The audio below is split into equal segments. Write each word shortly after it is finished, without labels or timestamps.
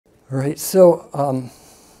All right, so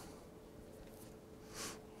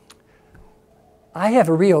I have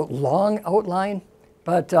a real long outline,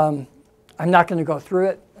 but I'm not going to go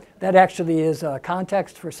through it. That actually is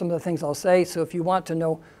context for some of the things I'll say, so if you want to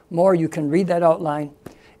know more, you can read that outline.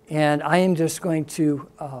 And I am just going to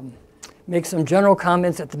make some general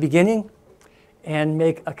comments at the beginning and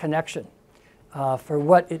make a connection for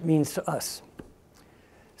what it means to us.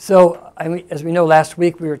 So as we know, last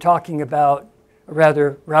week we were talking about, or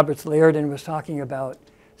rather Roberts Liardon was talking about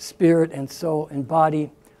spirit and soul and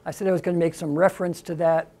body. I said I was going to make some reference to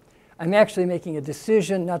that. I'm actually making a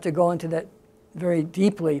decision not to go into that very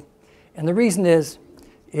deeply. And the reason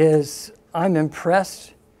is I'm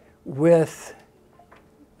impressed with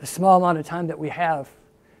the small amount of time that we have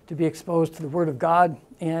to be exposed to the Word of God.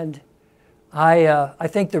 And I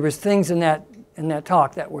think there was things in that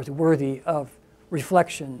talk that was worthy of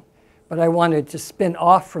reflection. But I wanted to spin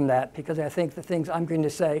off from that because I think the things I'm going to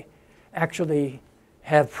say actually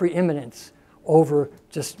have preeminence over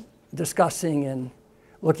just discussing and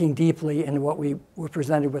looking deeply into what we were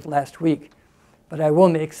presented with last week. But I will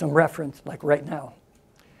make some reference, like right now.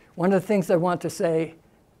 One of the things I want to say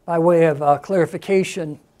by way of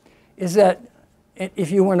clarification is that,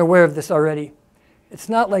 if you weren't aware of this already, it's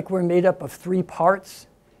not like we're made up of three parts,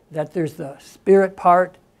 that there's the spirit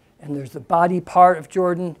part, and there's the body part of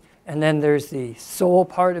Jordan, and then there's the soul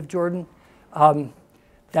part of Jordan.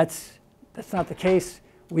 That's not the case.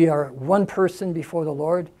 We are one person before the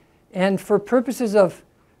Lord. And for purposes of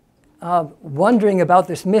wondering about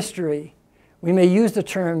this mystery, we may use the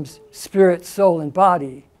terms spirit, soul, and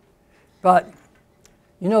body. But,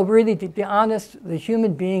 you know, really, to be honest, the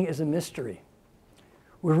human being is a mystery.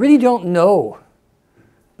 We really don't know.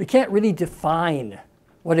 We can't really define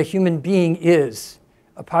what a human being is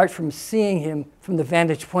apart from seeing him from the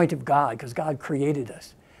vantage point of God, because God created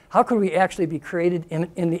us. How could we actually be created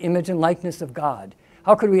in the image and likeness of God?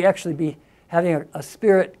 How could we actually be having a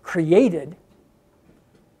spirit created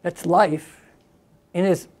that's life and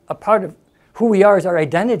is a part of who we are as our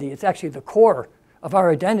identity? It's actually the core of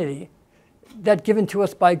our identity that's given to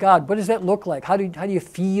us by God. What does that look like? How do you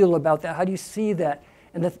feel about that? How do you see that?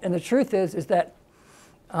 And the truth is that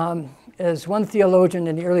as one theologian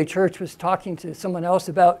in the early church was talking to someone else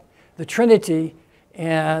about the Trinity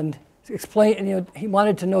and he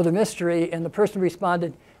wanted to know the mystery, and the person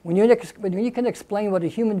responded, when you can explain what a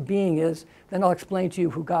human being is, then I'll explain to you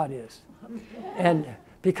who God is. And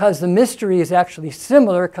because the mystery is actually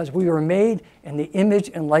similar, because we were made in the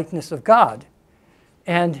image and likeness of God.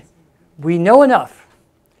 And we know enough.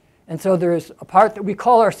 And so there's a part that we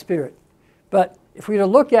call our spirit. But if we were to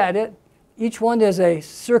look at it, each one is a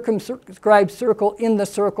circumscribed circle in the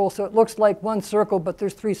circle, so it looks like one circle, but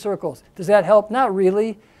there's three circles. Does that help? Not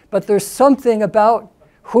really. But there's something about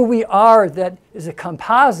who we are that is a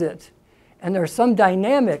composite, and there are some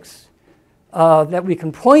dynamics that we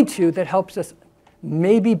can point to that helps us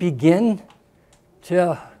maybe begin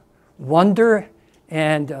to wonder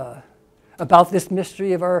and about this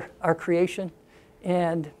mystery of our creation.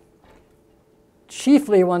 And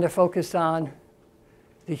chiefly I want to focus on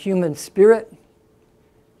the human spirit.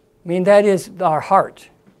 I mean, that is our heart.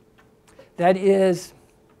 That is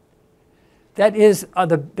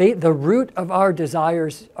the root of our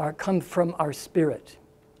desires come from our spirit.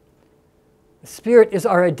 The spirit is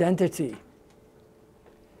our identity.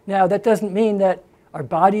 Now, that doesn't mean that our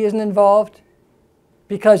body isn't involved,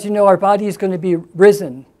 because, you know, our body is going to be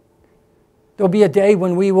risen. There'll be a day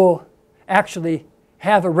when we will actually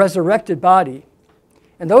have a resurrected body.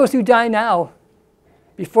 And those who die now,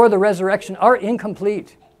 before the resurrection, are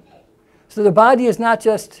incomplete. So the body is not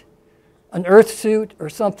just an earth suit or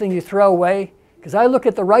something you throw away. Because I look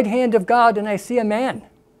at the right hand of God and I see a man.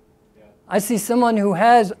 I see someone who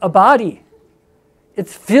has a body.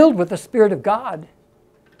 It's filled with the Spirit of God.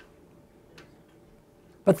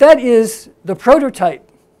 But that is the prototype.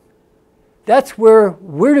 That's where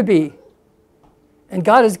we're to be. And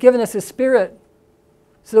God has given us His Spirit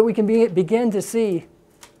so that we can begin to see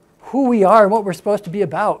who we are and what we're supposed to be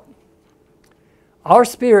about. Our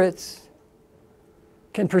spirits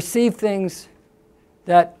can perceive things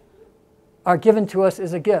that are given to us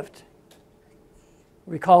as a gift.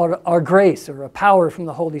 We call it our grace or a power from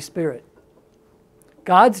the Holy Spirit.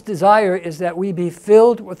 God's desire is that we be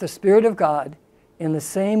filled with the Spirit of God in the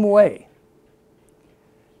same way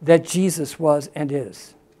that Jesus was and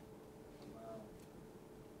is.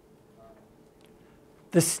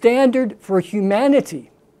 The standard for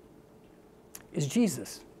humanity is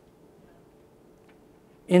Jesus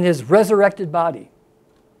in His resurrected body.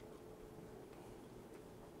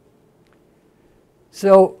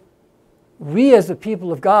 So we as the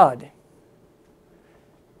people of God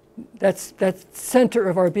That's that center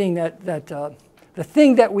of our being, the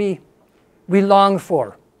thing that we long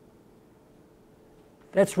for.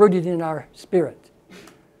 That's rooted in our spirit.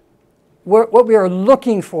 What we are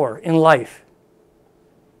looking for in life.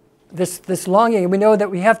 This longing, and we know that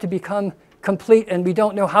we have to become complete, and we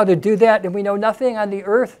don't know how to do that, and we know nothing on the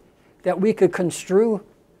earth that we could construe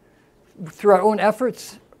through our own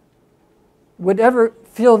efforts would ever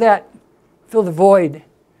fill the void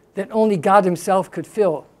that only God himself could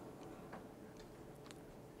fill.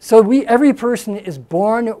 So every person is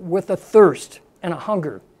born with a thirst and a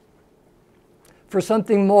hunger for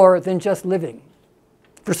something more than just living.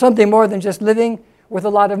 For something more than just living with a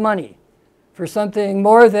lot of money. For something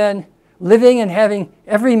more than living and having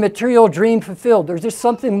every material dream fulfilled. There's just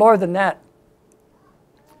something more than that.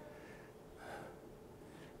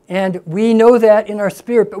 And we know that in our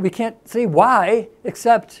spirit, but we can't say why,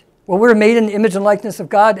 except, well, we're made in the image and likeness of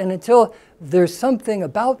God, and until there's something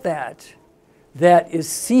about that that is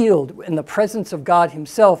sealed in the presence of God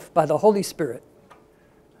himself by the Holy Spirit,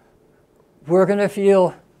 we're going to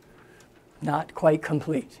feel not quite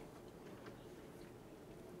complete.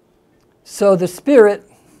 So the Spirit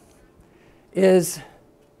is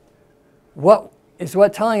what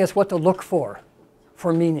telling us what to look for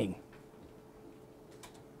meaning.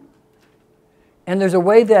 And there's a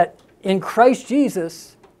way that in Christ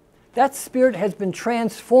Jesus, that Spirit has been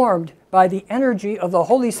transformed by the energy of the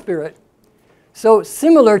Holy Spirit. So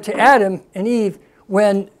similar to Adam and Eve,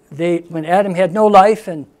 when Adam had no life,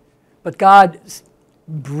 but God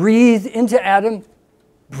breathed into Adam,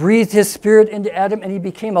 breathed his Spirit into Adam, and he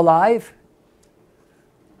became alive.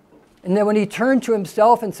 And then when he turned to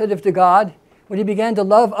himself instead of to God, when he began to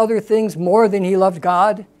love other things more than he loved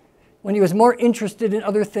God, when he was more interested in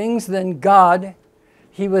other things than God,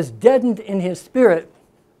 he was deadened in his spirit.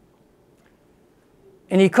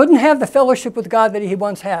 And he couldn't have the fellowship with God that he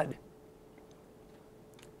once had.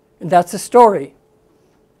 And that's the story.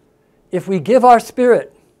 If we give our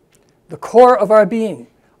spirit, the core of our being,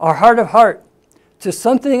 our heart of heart, to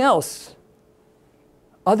something else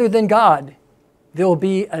other than God, there will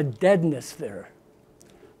be a deadness there,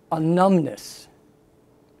 a numbness.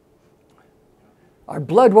 Our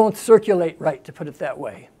blood won't circulate right, to put it that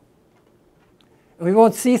way. And we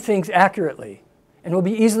won't see things accurately, and we'll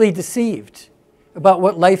be easily deceived about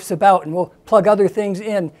what life's about, and we'll plug other things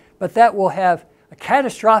in, but that will have a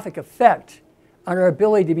catastrophic effect on our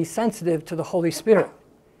ability to be sensitive to the Holy Spirit.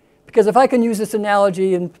 Because if I can use this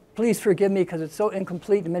analogy, and please forgive me because it's so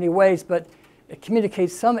incomplete in many ways, but it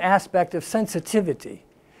communicates some aspect of sensitivity.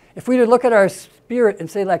 If we were to look at our spirit and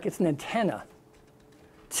say like it's an antenna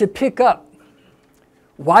to pick up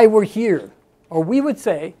why we're here, or we would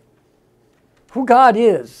say who God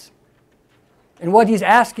is and what he's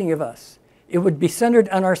asking of us, it would be centered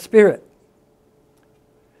on our spirit.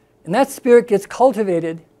 And that spirit gets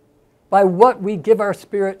cultivated by what we give our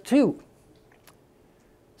spirit to.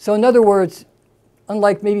 So in other words,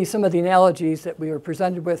 unlike maybe some of the analogies that we were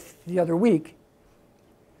presented with the other week,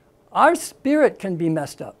 our spirit can be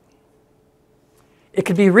messed up. It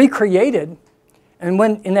could be recreated, and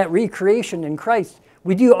when in that recreation in Christ,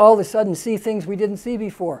 we do all of a sudden see things we didn't see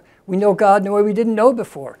before. We know God in a way we didn't know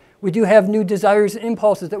before. We do have new desires and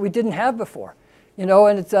impulses that we didn't have before. And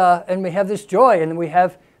and we have this joy, and we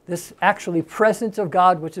have this actually presence of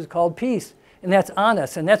God, which is called peace, and that's on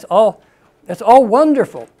us, and that's all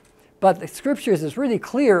wonderful. But the Scriptures is really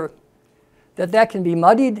clear that can be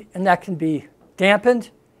muddied and that can be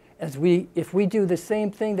dampened if we do the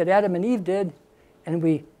same thing that Adam and Eve did, and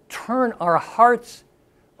we turn our hearts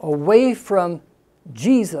away from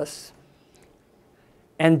Jesus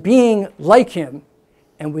and being like him,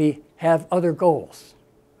 and we have other goals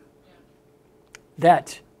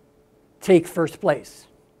that take first place.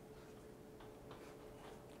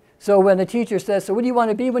 So when the teacher says, so what do you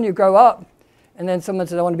want to be when you grow up? And then someone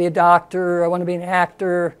says, I want to be a doctor, I want to be an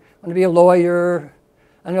actor, I want to be a lawyer,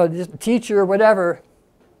 I don't know, just a teacher, whatever.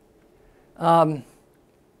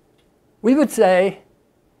 We would say,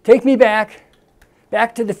 take me back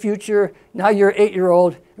to the future. Now you're an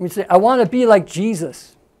 8-year-old. And we'd say, I want to be like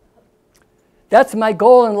Jesus. That's my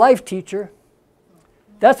goal in life, teacher.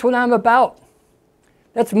 That's what I'm about.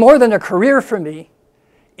 That's more than a career for me.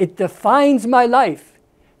 It defines my life.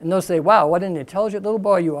 And they'll say, wow, what an intelligent little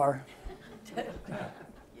boy you are.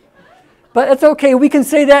 But it's okay, we can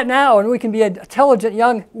say that now, and we can be intelligent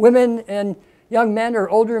young women and young men or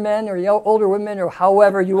older women or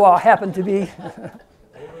however you all happen to be.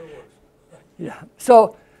 Yeah.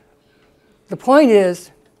 So the point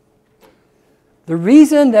is, the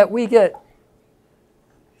reason that we get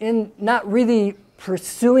in not really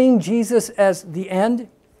pursuing Jesus as the end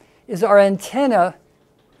is our antenna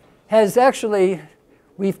has actually,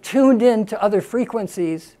 we've tuned in to other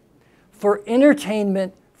frequencies for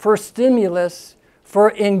entertainment, for stimulus,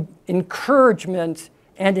 for encouragement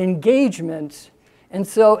and engagement. And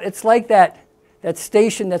so it's like that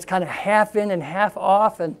station that's kind of half in and half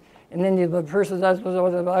off, and then the person says,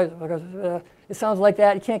 it sounds like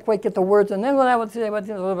that. You can't quite get the words. And then what I would say,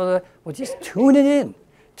 well, just tune it in.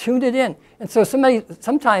 Tune it in. And so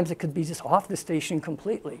sometimes it could be just off the station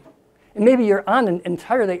completely. And maybe you're on an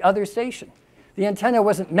entirely other station. The antenna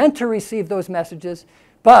wasn't meant to receive those messages,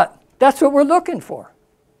 but that's what we're looking for.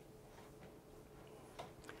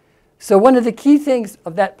 So one of the key things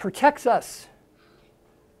that protects us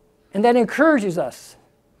and that encourages us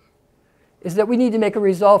is that we need to make a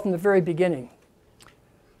resolve from the very beginning.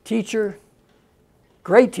 Teacher,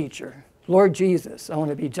 great teacher, Lord Jesus, I want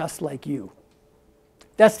to be just like you.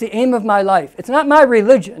 That's the aim of my life. It's not my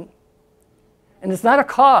religion, and it's not a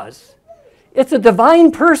cause. It's a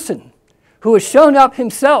divine person who has shown up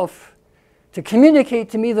himself to communicate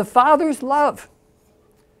to me the Father's love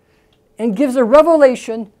and gives a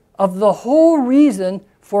revelation of the whole reason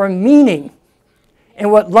for meaning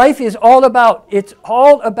and what life is all about. It's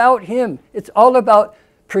all about him. It's all about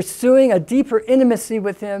pursuing a deeper intimacy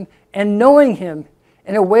with him and knowing him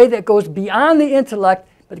in a way that goes beyond the intellect,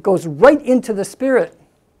 but it goes right into the spirit.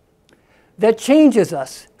 That changes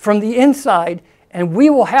us from the inside, and we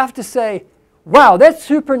will have to say, wow, that's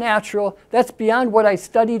supernatural. That's beyond what I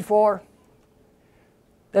studied for.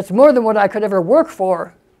 That's more than what I could ever work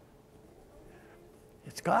for.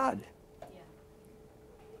 It's God.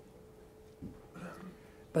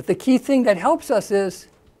 But the key thing that helps us is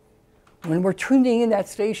when we're tuning in that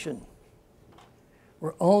station,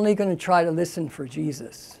 we're only going to try to listen for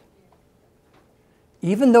Jesus.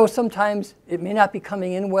 Even though sometimes it may not be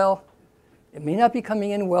coming in well, it may not be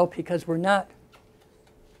coming in well because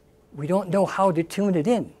we don't know how to tune it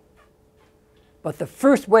in. But the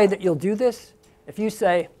first way that you'll do this, if you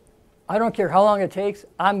say, I don't care how long it takes,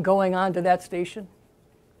 I'm going on to that station.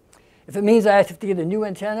 If it means I have to get a new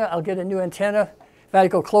antenna, I'll get a new antenna. If I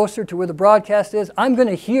go closer to where the broadcast is, I'm going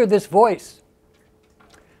to hear this voice.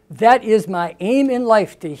 That is my aim in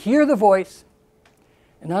life, to hear the voice,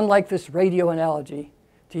 and unlike this radio analogy,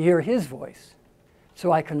 to hear his voice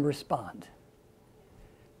so I can respond.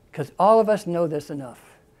 Because all of us know this enough.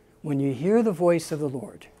 When you hear the voice of the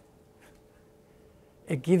Lord,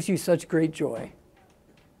 it gives you such great joy.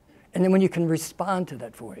 And then when you can respond to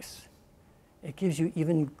that voice, it gives you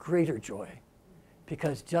even greater joy.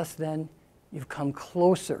 Because just then, you've come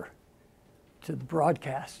closer to the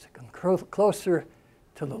broadcast, come closer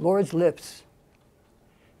to the Lord's lips,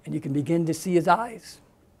 and you can begin to see his eyes.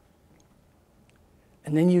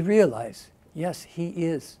 And then you realize, yes, he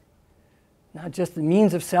is not just the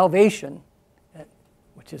means of salvation,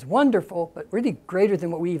 which is wonderful, but really greater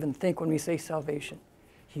than what we even think when we say salvation.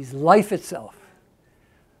 He's life itself.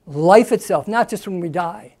 Life itself, not just when we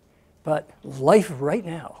die, but life right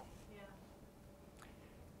now.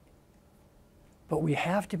 But we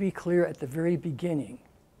have to be clear at the very beginning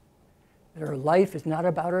that our life is not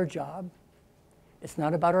about our job. It's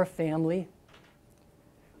not about our family.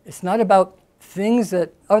 It's not about things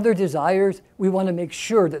that other desires. We want to make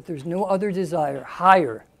sure that there's no other desire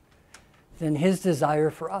higher than his desire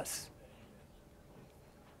for us.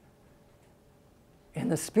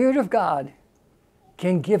 And the Spirit of God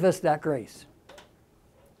can give us that grace.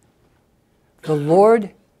 The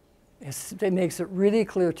Lord makes it really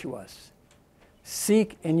clear to us.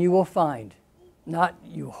 Seek and you will find. Not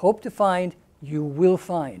you hope to find, you will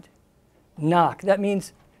find. Knock. That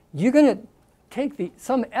means you're going to take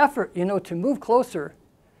some effort, to move closer.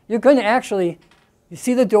 You're going to actually, you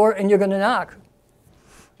see the door and you're going to knock.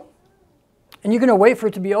 And you're going to wait for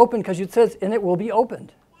it to be opened because it says, and it will be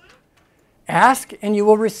opened. Ask and you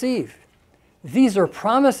will receive. These are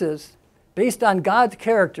promises based on God's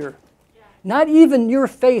character. Not even your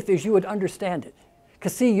faith as you would understand it.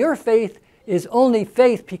 Because see, your faith is only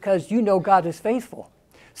faith because you know God is faithful.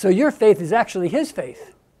 So your faith is actually his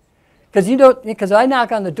faith. Because I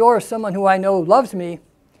knock on the door of someone who I know loves me,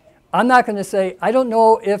 I'm not going to say, I don't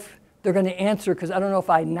know if they're going to answer because I don't know if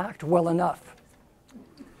I knocked well enough.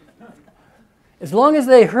 As long as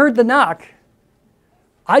they heard the knock,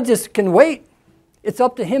 I just can wait. It's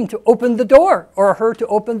up to him to open the door or her to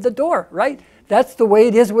open the door, right? That's the way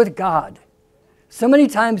it is with God. So many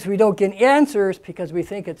times we don't get answers because we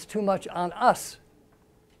think it's too much on us.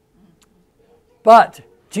 But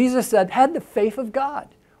Jesus said, have the faith of God,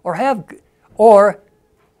 or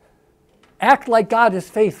act like God is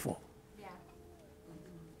faithful. Yeah.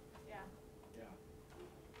 Yeah.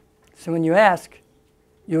 So when you ask,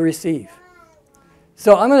 you'll receive.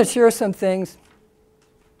 So I'm going to share some things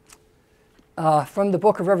from the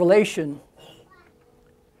book of Revelation,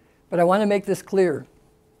 but I want to make this clear,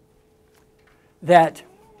 that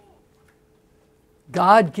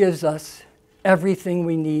God gives us everything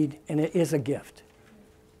we need, and it is a gift.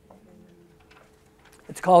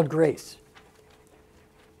 It's called grace.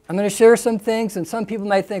 I'm going to share some things, and some people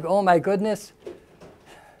might think, oh my goodness,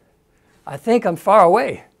 I think I'm far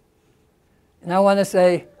away. And I want to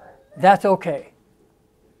say, that's okay,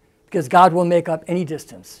 because God will make up any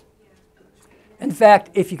distance. In fact,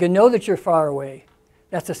 if you can know that you're far away,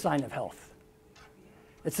 that's a sign of health.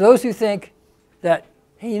 It's those who think that,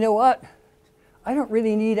 hey, you know what? I don't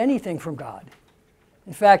really need anything from God.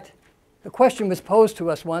 In fact, the question was posed to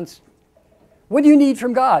us once, what do you need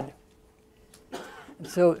from God? And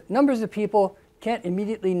so numbers of people can't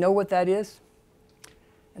immediately know what that is.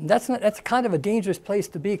 And that's kind of a dangerous place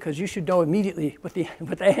to be, because you should know immediately what the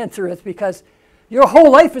answer is, because your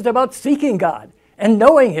whole life is about seeking God and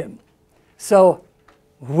knowing Him. So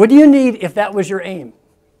what do you need if that was your aim?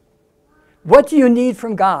 What do you need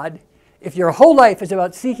from God if your whole life is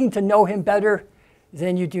about seeking to know Him better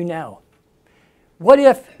than you do now? What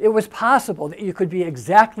if it was possible that you could be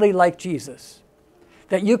exactly like Jesus?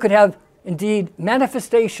 That you could have, indeed,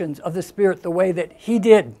 manifestations of the Spirit the way that He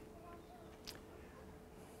did?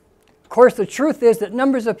 Of course, the truth is that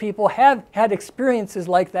numbers of people have had experiences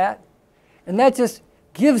like that, and that just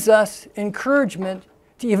gives us encouragement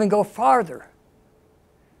to even go farther.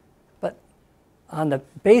 But on the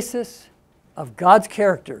basis of God's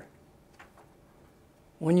character,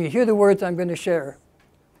 when you hear the words I'm going to share,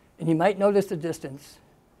 and you might notice the distance,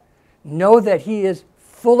 know that He is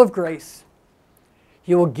full of grace.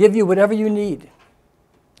 He will give you whatever you need.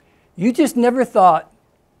 You just never thought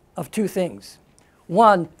of two things.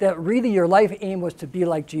 One, that really your life aim was to be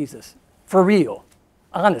like Jesus. For real,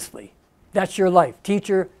 honestly. That's your life.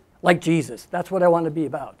 Teacher, like Jesus. That's what I want to be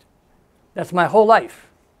about. That's my whole life.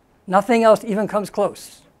 Nothing else even comes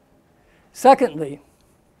close. Secondly,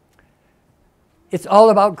 it's all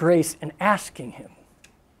about grace and asking Him.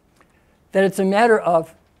 That it's a matter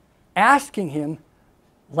of asking Him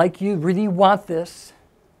like you really want this,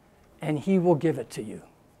 and He will give it to you.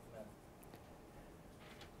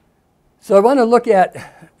 So I want to look at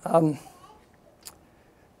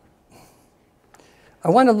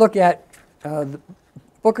the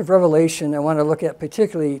book of Revelation. I want to look at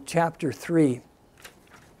particularly chapter 3.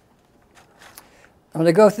 I'm going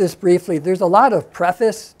to go through this briefly. There's a lot of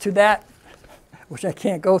preface to that, which I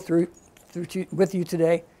can't go through with you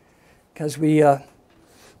today, because we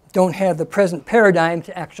don't have the present paradigm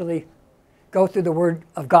to actually go through the Word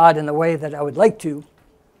of God in the way that I would like to,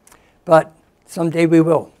 but someday we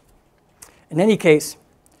will. In any case,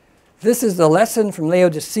 this is the lesson from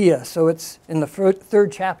Laodicea, so it's in the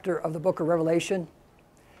third chapter of the book of Revelation.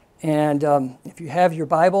 And if you have your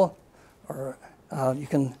Bible, or you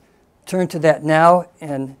can turn to that now,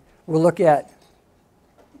 and we'll look at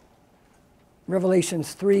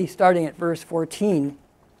Revelations 3, starting at verse 14.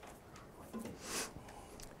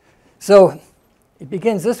 So it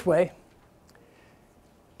begins this way.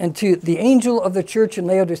 And to the angel of the church in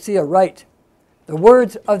Laodicea write, the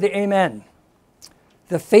words of the Amen,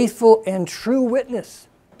 the faithful and true witness,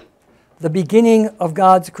 the beginning of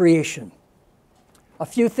God's creation. A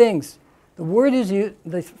few things. The word is used,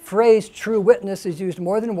 the phrase true witness is used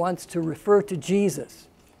more than once to refer to Jesus.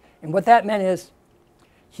 And what that meant is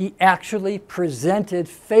He actually presented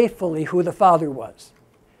faithfully who the Father was.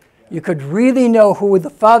 You could really know who the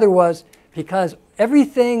Father was because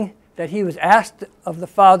everything that He was asked of the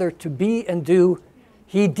Father to be and do,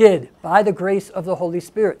 He did by the grace of the Holy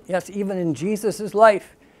Spirit. Yes, even in Jesus'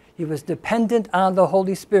 life, He was dependent on the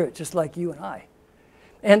Holy Spirit, just like you and I.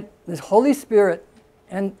 And this Holy Spirit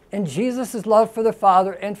and Jesus' love for the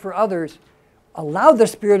Father and for others allowed the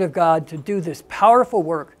Spirit of God to do this powerful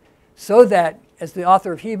work so that, as the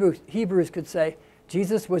author of Hebrews could say,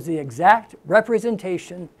 Jesus was the exact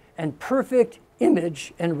representation and perfect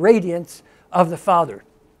image and radiance of the Father.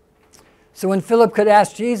 So when Philip could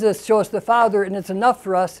ask Jesus, show us the Father, and it's enough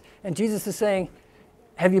for us, and Jesus is saying,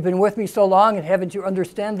 have you been with me so long, and haven't you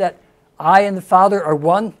understand that I and the Father are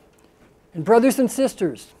one? And brothers and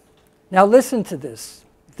sisters, now listen to this.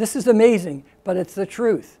 This is amazing, but it's the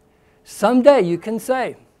truth. Someday you can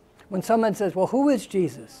say, when someone says, well, who is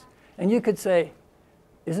Jesus? And you could say,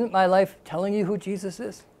 isn't my life telling you who Jesus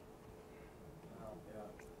is?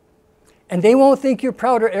 And they won't think you're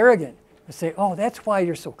proud or arrogant. They say, oh, that's why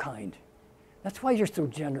you're so kind. That's why you're so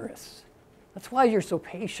generous. That's why you're so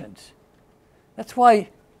patient. That's why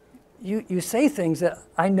you say things that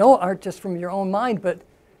I know aren't just from your own mind, but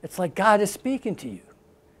it's like God is speaking to you.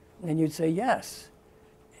 And you'd say, yes.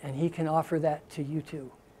 And He can offer that to you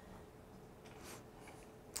too.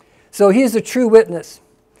 So he is a true witness.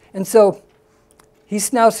 And so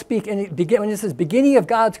he's now speaking, when it says beginning of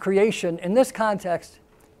God's creation, in this context,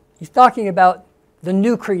 he's talking about the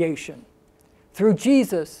new creation. Through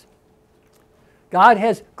Jesus, God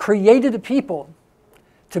has created a people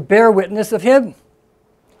to bear witness of him.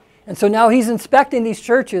 And so now he's inspecting these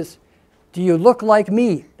churches. Do you look like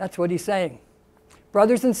me? That's what he's saying.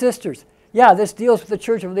 Brothers and sisters, yeah, this deals with the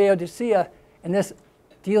church of Laodicea, and this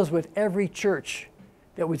deals with every church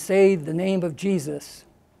that would say the name of Jesus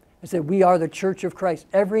and say, we are the church of Christ.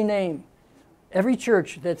 Every name, every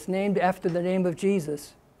church that's named after the name of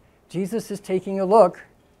Jesus, Jesus is taking a look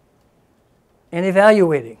and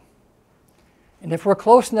evaluating. And if we're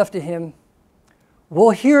close enough to him,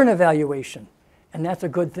 we'll hear an evaluation, and that's a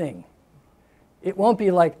good thing. It won't be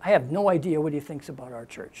like, I have no idea what he thinks about our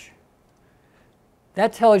church.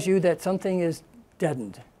 That tells you that something is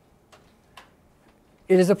deadened.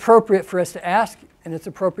 It is appropriate for us to ask, and it's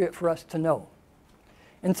appropriate for us to know.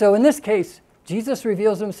 And so in this case, Jesus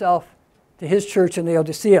reveals himself to his church in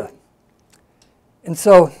Laodicea. And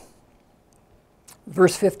so,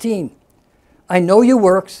 verse 15, I know your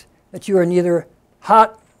works, that you are neither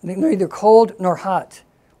cold nor hot.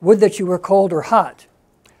 Would that you were cold or hot.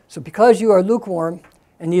 So because you are lukewarm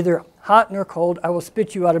and neither hot nor cold, I will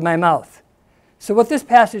spit you out of my mouth. So what this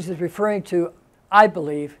passage is referring to, I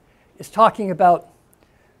believe, is talking about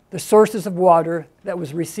the sources of water that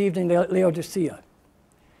was received in Laodicea.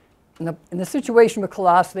 In the situation with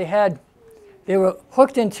Colossae, they were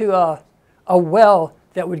hooked into a well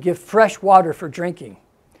that would give fresh water for drinking.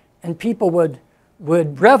 And people would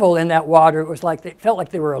revel in that water. It was like they felt like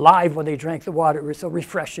they were alive when they drank the water. It was so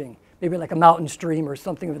refreshing, maybe like a mountain stream or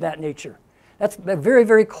something of that nature. That's very,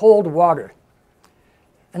 very cold water.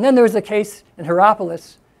 And then there was a case in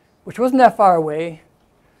Hierapolis, which wasn't that far away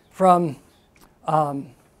from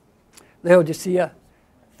Laodicea,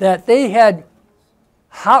 that they had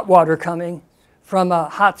hot water coming from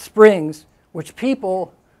hot springs, which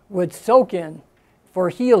people would soak in for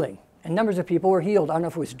healing. And numbers of people were healed. I don't know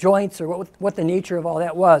if it was joints or what the nature of all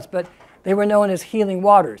that was, but they were known as healing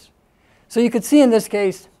waters. So you could see in this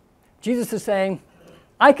case, Jesus is saying,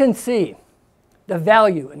 I can see the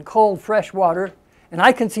value in cold, fresh water, and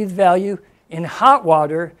I can see the value in hot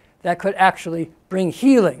water that could actually bring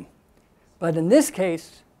healing. But in this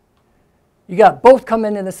case, you got both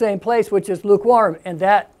coming in the same place, which is lukewarm. And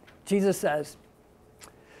that, Jesus says,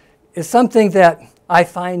 is something that I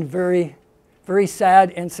find very, very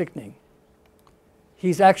sad and sickening.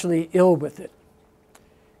 He's actually ill with it.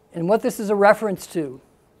 And what this is a reference to,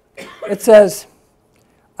 it says,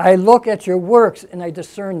 I look at your works and I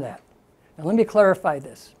discern that. Now let me clarify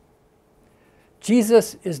this.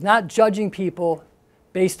 Jesus is not judging people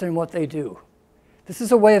based on what they do. This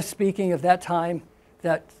is a way of speaking of that time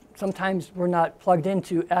that sometimes we're not plugged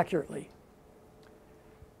into accurately.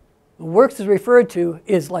 The works is referred to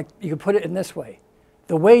is like, you could put it in this way,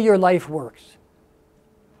 the way your life works.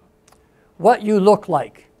 What you look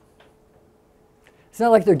like. It's not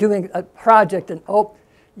like they're doing a project and,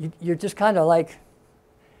 you're just kind of like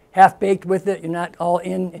half-baked with it. You're not all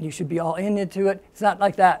in, and you should be all into it. It's not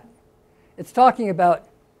like that. It's talking about,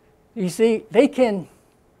 you see, they can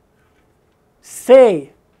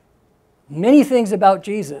say many things about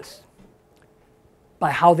Jesus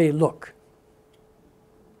by how they look,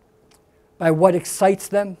 by what excites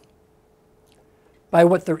them, by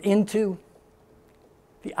what they're into,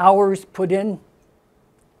 the hours put in,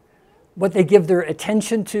 what they give their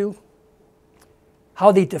attention to,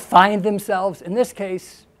 how they define themselves. In this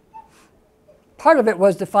case, part of it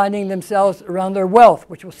was defining themselves around their wealth,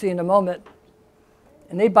 which we'll see in a moment.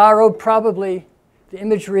 And they borrowed probably the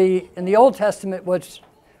imagery in the Old Testament, which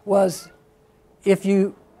was if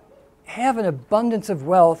you have an abundance of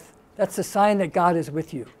wealth, that's a sign that God is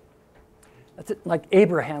with you. That's it, like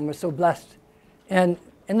Abraham was so blessed. And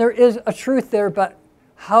there is a truth there, but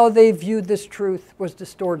how they viewed this truth was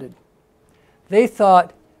distorted. They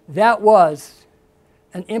thought that was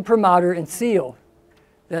an imprimatur and seal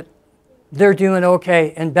that they're doing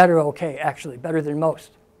okay and better okay, actually, better than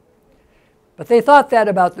most. But they thought that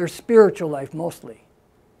about their spiritual life mostly.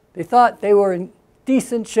 They thought they were in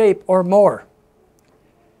decent shape or more.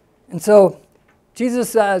 And so Jesus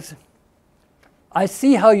says, I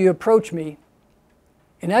see how you approach me,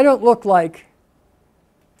 and I don't look like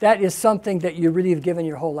that is something that you really have given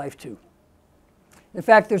your whole life to. In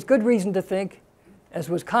fact, there's good reason to think, as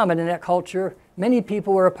was common in that culture, many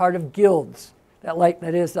people were a part of guilds.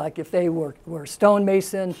 That is, like if they were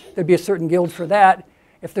stonemason, there'd be a certain guild for that.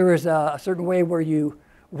 If there was a certain way where you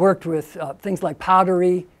worked with things like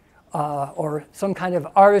pottery or some kind of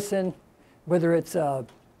artisan, whether it's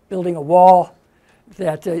building a wall,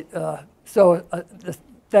 that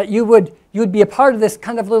that you would be a part of this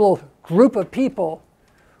kind of little group of people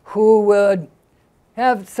who would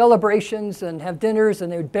have celebrations and have dinners,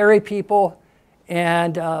 and they would bury people,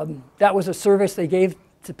 and that was a service they gave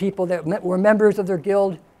to people that were members of their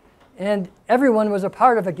guild, and everyone was a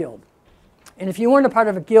part of a guild. And if you weren't a part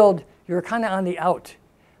of a guild, you were kind of on the out.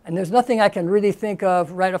 And there's nothing I can really think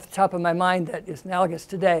of right off the top of my mind that is analogous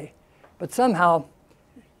today. But somehow,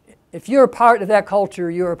 if you're a part of that culture,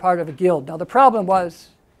 you're a part of a guild. Now the problem was,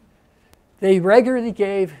 they regularly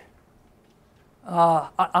gave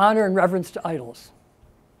honor and reverence to idols.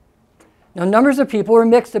 Now numbers of people were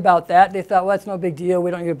mixed about that. They thought, well, that's no big deal.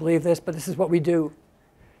 We don't need to believe this, but this is what we do.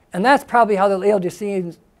 And that's probably how the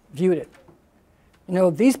Laodiceans viewed it. You know,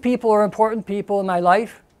 these people are important people in my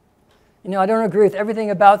life. You know, I don't agree with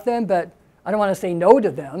everything about them, but I don't want to say no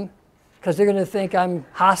to them because they're going to think I'm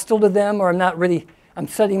hostile to them, or I'm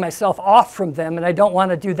setting myself off from them, and I don't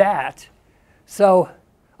want to do that. So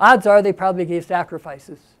odds are they probably gave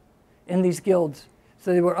sacrifices in these guilds,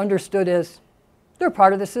 so they were understood as they're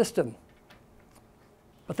part of the system.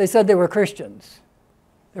 But they said they were Christians.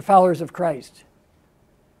 They're followers of Christ.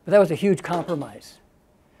 But that was a huge compromise.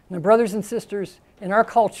 Now, brothers and sisters, in our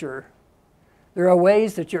culture, there are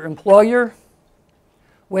ways that your employer,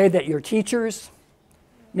 way that your teachers,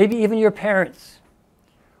 maybe even your parents,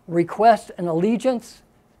 request an allegiance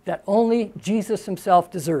that only Jesus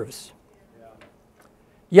himself deserves.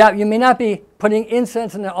 Yeah, you may not be putting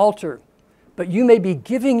incense on the altar, but you may be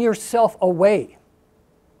giving yourself away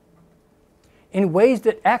in ways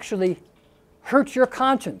that actually hurt your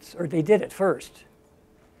conscience, or they did at first.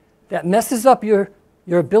 That messes up your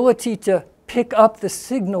ability to pick up the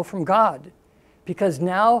signal from God, because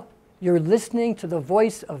now you're listening to the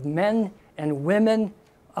voice of men and women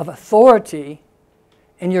of authority,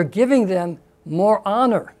 and you're giving them more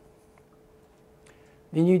honor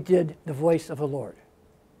than you did the voice of the Lord.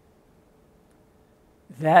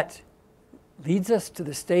 That leads us to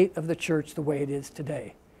the state of the church the way it is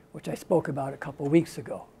today, which I spoke about a couple weeks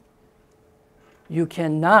ago. You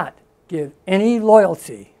cannot give any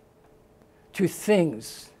loyalty to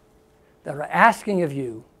things that are asking of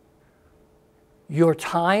you your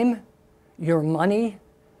time, your money,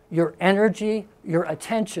 your energy, your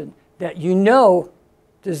attention that you know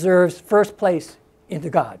deserves first place into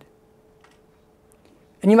God.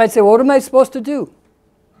 And you might say, well, what am I supposed to do?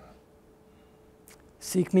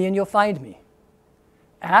 Seek me and you'll find me.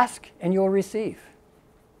 Ask and you'll receive.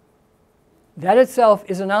 That itself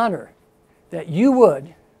is an honor, that you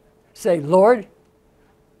would say, Lord,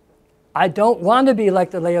 I don't want to be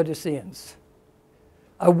like the Laodiceans.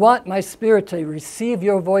 I want my spirit to receive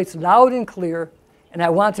your voice loud and clear, and I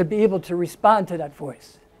want to be able to respond to that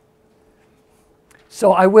voice.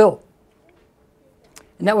 So I will.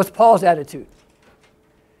 And that was Paul's attitude.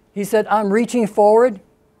 He said, I'm reaching forward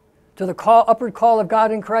to the upward call of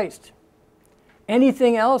God in Christ.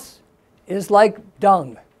 Anything else is like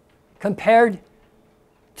dung compared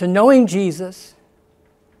to knowing Jesus,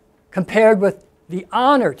 compared with the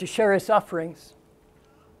honor to share his sufferings,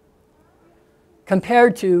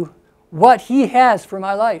 compared to what he has for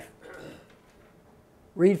my life.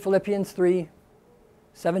 Read Philippians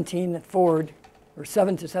 3:17 forward, or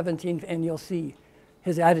 7 to 17, and you'll see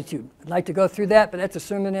his attitude. I'd like to go through that, but that's a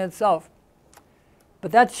sermon in itself.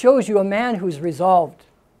 But that shows you a man who's resolved.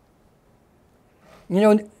 You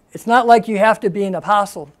know, it's not like you have to be an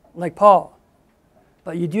apostle like Paul,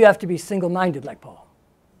 but you do have to be single-minded like Paul.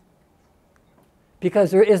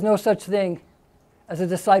 Because there is no such thing as a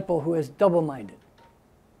disciple who is double-minded.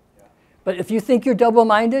 But if you think you're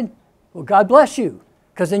double-minded, well, God bless you,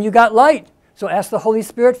 because then you got light. So ask the Holy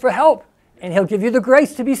Spirit for help, and he'll give you the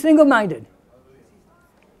grace to be single-minded.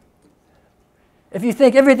 If you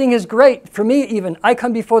think everything is great, for me even, I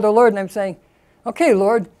come before the Lord and I'm saying, okay,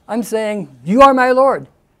 Lord, I'm saying, you are my Lord.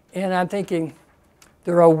 And I'm thinking,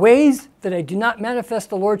 there are ways that I do not manifest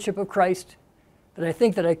the Lordship of Christ that I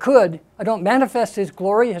think that I could. I don't manifest his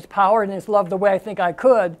glory, his power, and his love the way I think I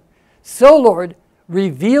could. So, Lord,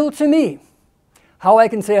 reveal to me how I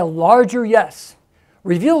can say a larger yes.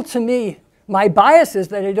 Reveal to me my biases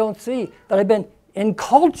that I don't see, that I've been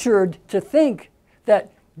encultured to think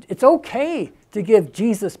that it's okay to give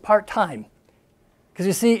Jesus part-time. Because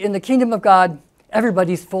you see, in the kingdom of God,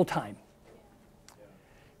 everybody's full-time.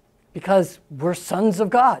 Because we're sons of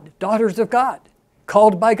God, daughters of God,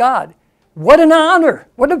 called by God. What an honor,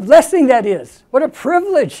 what a blessing that is. What a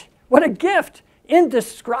privilege, what a gift,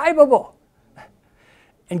 indescribable.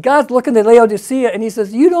 And God's looking at Laodicea and he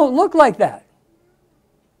says, you don't look like that.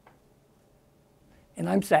 And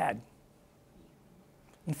I'm sad.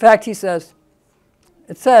 In fact, he says,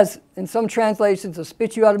 It says in some translations, I'll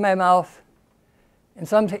spit you out of my mouth. In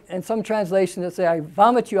some translations, it says, I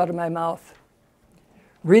vomit you out of my mouth.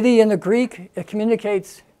 Really, in the Greek, it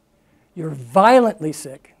communicates you're violently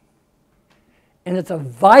sick. And it's a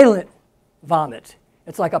violent vomit.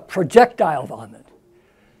 It's like a projectile vomit.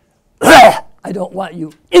 I don't want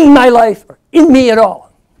you in my life or in me at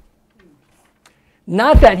all.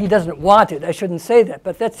 Not that he doesn't want it. I shouldn't say that.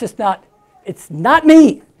 But that's just not, it's not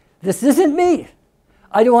me. This isn't me.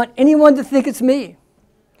 I don't want anyone to think it's me.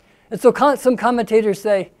 And so some commentators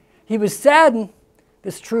say he was saddened,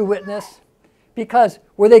 this true witness, because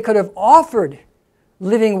where they could have offered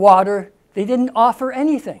living water, they didn't offer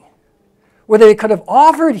anything. Where they could have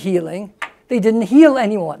offered healing, they didn't heal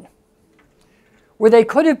anyone. Where they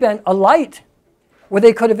could have been a light, where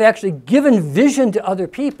they could have actually given vision to other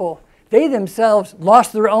people, they themselves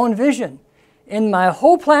lost their own vision. And my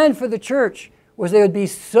whole plan for the church was they would be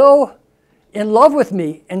so in love with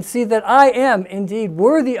me and see that I am indeed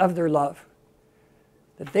worthy of their love,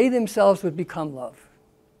 that they themselves would become love.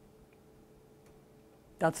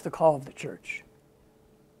 That's the call of the church.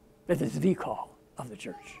 That is the call of the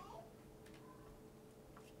church.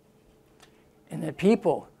 And that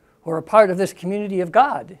people who are a part of this community of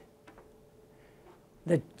God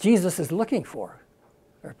that Jesus is looking for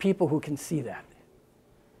are people who can see that.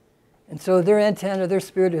 And so their antenna, their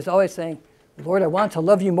spirit is always saying, Lord, I want to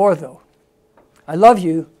love you more though. I love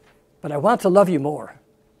you, but I want to love you more.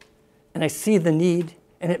 And I see the need,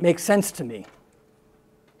 and it makes sense to me.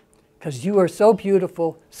 Because you are so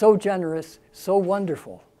beautiful, so generous, so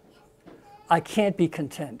wonderful. I can't be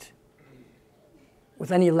content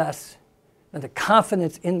with any less than the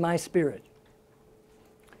confidence in my spirit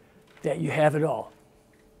that you have it all.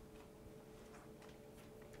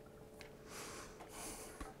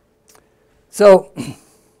 So,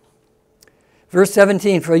 verse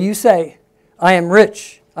 17, for you say, I am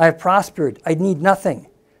rich, I have prospered, I need nothing,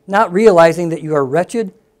 not realizing that you are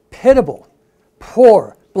wretched, pitiable,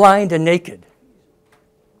 poor, blind, and naked.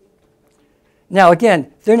 Now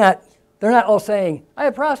again, they're not all saying, I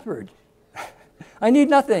have prospered, I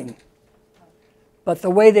need nothing. But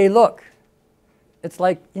the way they look, it's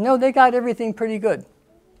like, they got everything pretty good.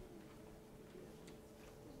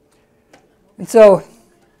 And so,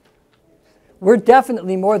 we're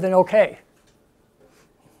definitely more than okay.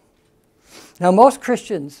 Now, most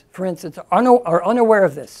Christians, for instance, are unaware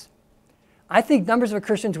of this. I think numbers of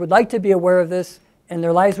Christians would like to be aware of this, and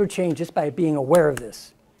their lives would change just by being aware of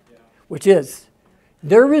this, which is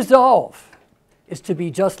their resolve is to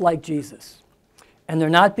be just like Jesus. And they're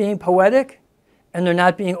not being poetic, and they're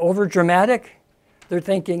not being over-dramatic. They're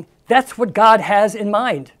thinking, that's what God has in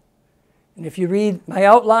mind. And if you read my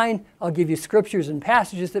outline, I'll give you scriptures and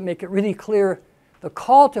passages that make it really clear. The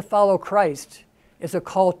call to follow Christ is a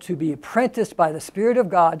call to be apprenticed by the Spirit of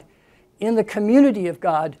God in the community of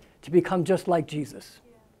God to become just like Jesus.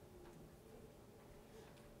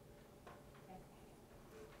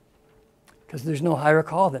 Because there's no higher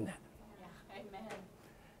call than that. Amen.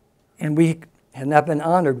 And we have not been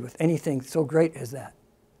honored with anything so great as that,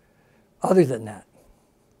 other than that.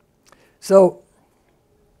 So,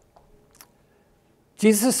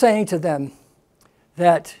 Jesus is saying to them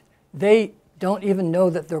that they don't even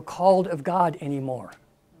know that they're called of God anymore.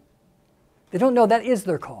 They don't know that is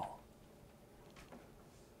their call.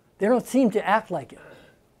 They don't seem to act like it.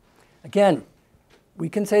 Again, we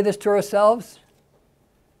can say this to ourselves.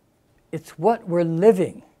 It's what we're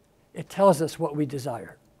living. It tells us what we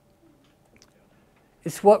desire.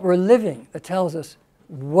 It's what we're living that tells us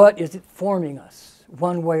what is it forming us,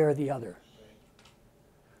 one way or the other.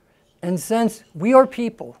 And since we are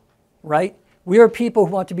people, right? We are people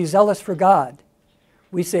who want to be zealous for God.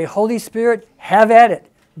 We say, Holy Spirit, have at it.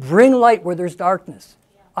 Bring light where there's darkness.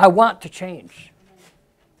 I want to change.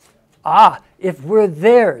 If we're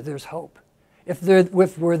there, there's hope. If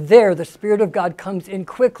we're there, the Spirit of God comes in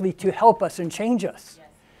quickly to help us and change us.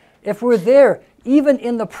 If we're there, even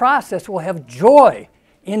in the process, we'll have joy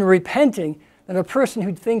in repenting than a person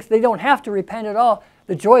who thinks they don't have to repent at all.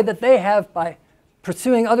 The joy that they have by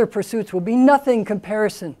pursuing other pursuits will be nothing in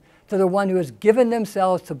comparison to the one who has given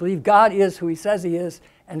themselves to believe God is who he says he is,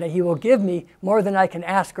 and that he will give me more than I can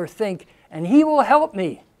ask or think, and he will help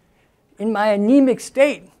me in my anemic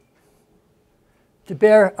state to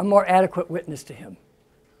bear a more adequate witness to him.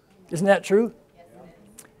 Isn't that true?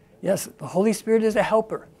 Yes, the Holy Spirit is a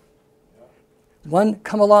helper. One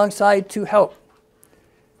come alongside to help.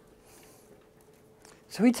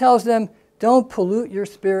 So he tells them, don't pollute your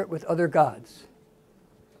spirit with other gods.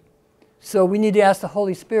 So we need to ask the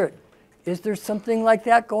Holy Spirit, is there something like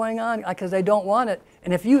that going on? Because I don't want it.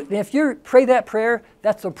 And if you pray that prayer,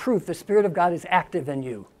 that's the proof the Spirit of God is active in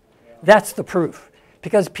you. That's the proof.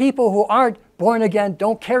 Because people who aren't born again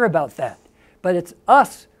don't care about that. But it's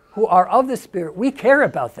us who are of the Spirit, we care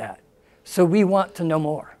about that. So we want to know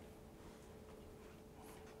more.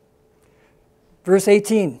 Verse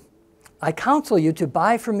 18, I counsel you to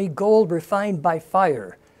buy from me gold refined by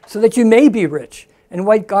fire, so that you may be rich, and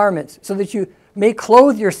white garments, so that you may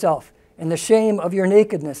clothe yourself in the shame of your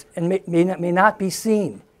nakedness, and may not be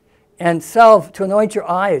seen, and salve to anoint your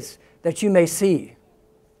eyes, that you may see.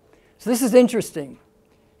 So this is interesting.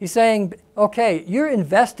 He's saying, okay, you're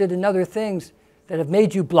invested in other things that have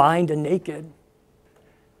made you blind and naked,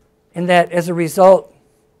 and that as a result,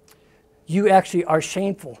 you actually are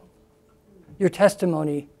shameful. Your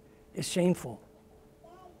testimony is shameful.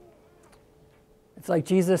 It's like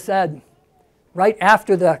Jesus said, right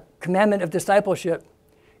after the commandment of discipleship,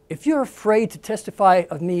 if you're afraid to testify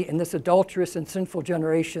of me in this adulterous and sinful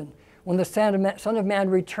generation, when the Son of Man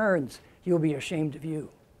returns, he will be ashamed of you.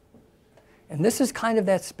 And this is kind of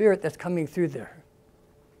that spirit that's coming through there.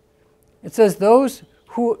 It says, those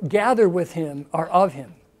who gather with him are of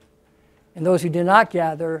him, and those who do not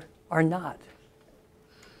gather are not.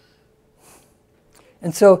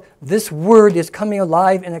 And so this word is coming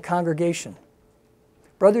alive in a congregation.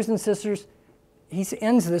 Brothers and sisters, he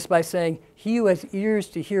ends this by saying, he who has ears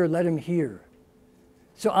to hear, let him hear.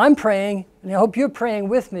 So I'm praying, and I hope you're praying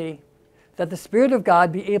with me, that the Spirit of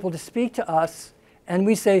God be able to speak to us, and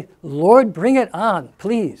we say, Lord, bring it on,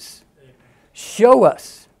 please. Show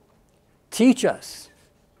us, teach us,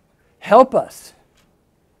 help us,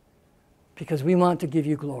 because we want to give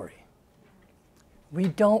you glory. We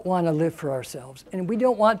don't want to live for ourselves, and we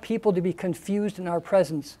don't want people to be confused in our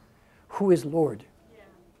presence who is Lord. Yeah.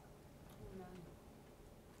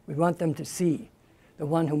 We want them to see the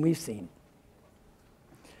one whom we've seen.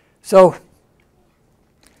 So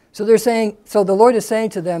they're saying, so the Lord is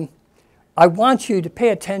saying to them, I want you to pay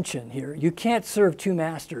attention here. You can't serve two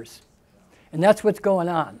masters. And that's what's going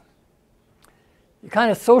on. You're kind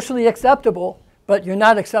of socially acceptable, but you're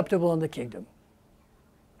not acceptable in the kingdom.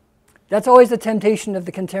 That's always the temptation of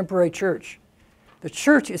the contemporary church. The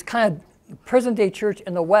church is kind of, the present-day church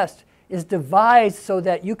in the West is devised so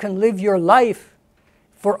that you can live your life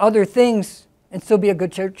for other things and still be a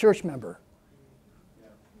good church member.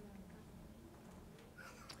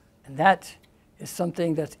 And that is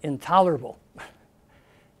something that's intolerable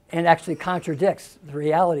and actually contradicts the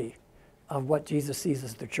reality of what Jesus sees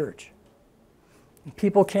as the church. And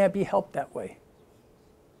people can't be helped that way.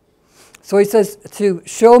 So he says to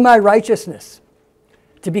show my righteousness,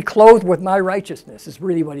 to be clothed with my righteousness is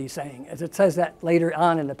really what he's saying, as it says that later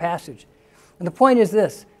on in the passage. And the point is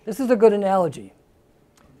this is a good analogy.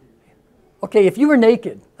 Okay, if you were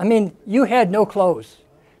naked, I mean, you had no clothes.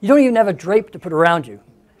 You don't even have a drape to put around you.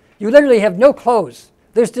 You literally have no clothes.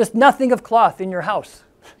 There's just nothing of cloth in your house.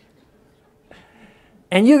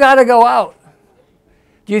 And you got to go out.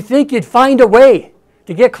 Do you think you'd find a way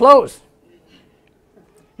to get clothes?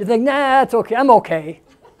 You think, nah, it's okay. I'm okay.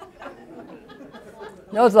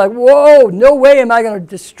 No, it's like, whoa, no way am I going to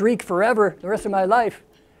just streak forever the rest of my life.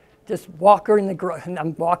 Just I'm walking in the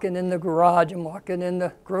garage, I'm walking in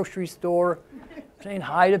the grocery store, saying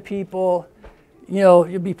hi to people. You know,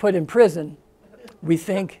 you'll be put in prison, we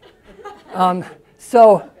think.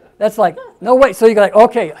 So that's like, no way. So you're like,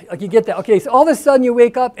 okay, you get that. Okay, so all of a sudden you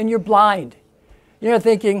wake up and you're blind. You're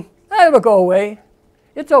thinking, it'll go away.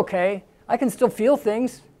 It's okay. I can still feel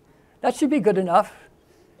things. That should be good enough.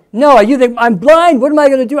 No, you think, I'm blind. What am I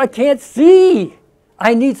going to do? I can't see.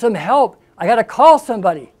 I need some help. I got to call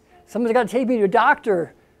somebody. Somebody's got to take me to a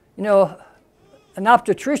doctor, you know, an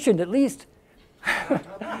obstetrician at least.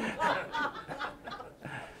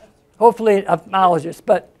 Hopefully an ophthalmologist.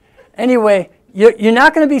 But anyway, you're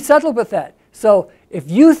not going to be settled with that. So if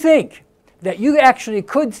you think that you actually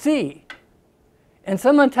could see, and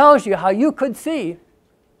someone tells you how you could see,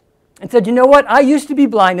 and said, you know what, I used to be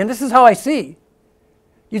blind, and this is how I see.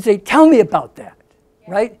 You'd say, tell me about that,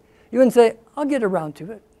 right? You wouldn't say, I'll get around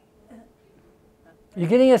to it. You're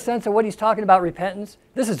getting a sense of what he's talking about, repentance?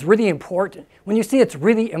 This is really important. When you see it's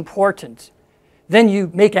really important, then you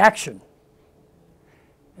make action.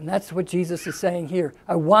 And that's what Jesus is saying here.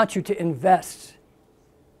 I want you to invest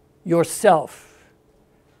yourself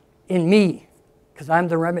in me, because I'm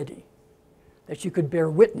the remedy, that you could bear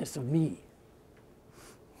witness of me.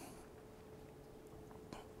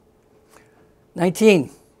 19,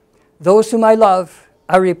 those whom I love,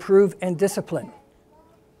 I reprove and discipline.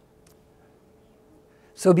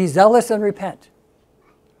 So be zealous and repent.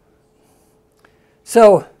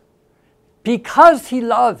 So, because he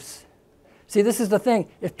loves, See, this is the thing.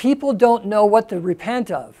 If people don't know what to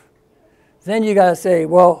repent of, then you got to say,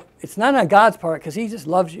 well, it's not on God's part because he just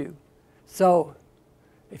loves you. So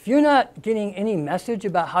if you're not getting any message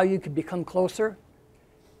about how you could become closer,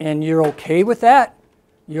 and you're okay with that,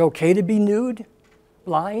 you're okay to be nude,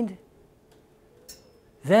 blind,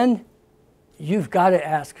 then you've got to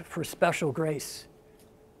ask for special grace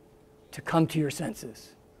to come to your senses.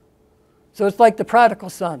 So it's like the prodigal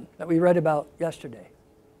son that we read about yesterday.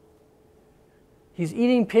 He's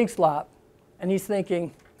eating pig slop, and he's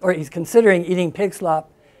thinking, or he's considering eating pig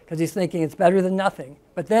slop because he's thinking it's better than nothing.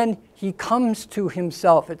 But then he comes to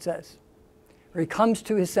himself, it says, or he comes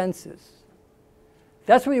to his senses.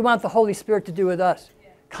 That's what we want the Holy Spirit to do with us.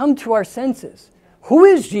 Come to our senses. Who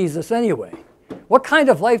is Jesus anyway? What kind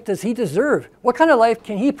of life does he deserve? What kind of life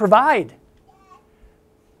can he provide?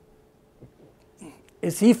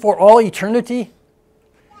 Is he for all eternity?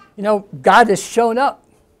 You know, God has shown up.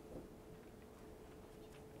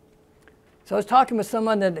 So I was talking with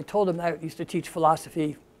someone that I told him I used to teach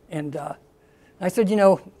philosophy, and I said, you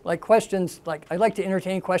know, like questions, like I like to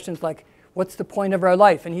entertain questions like, what's the point of our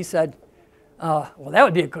life? And he said, well, that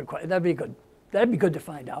would be a good question. That'd be good to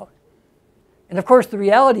find out. And of course, the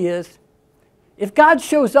reality is, if God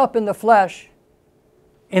shows up in the flesh,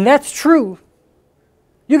 and that's true,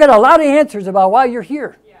 you got a lot of answers about why you're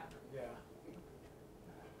here. Yeah. Yeah.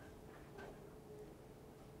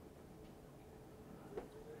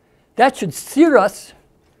 That should sear us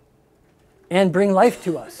and bring life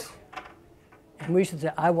to us. And we should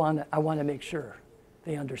say, I want to make sure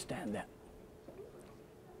they understand that.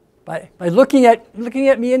 By looking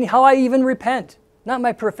at me and how I even repent, not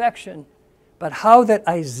my perfection, but how that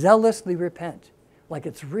I zealously repent, like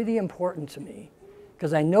it's really important to me,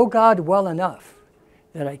 because I know God well enough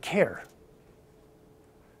that I care.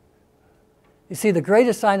 You see, the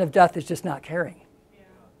greatest sign of death is just not caring. Yeah.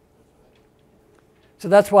 So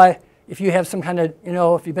that's why if you have some kind of, you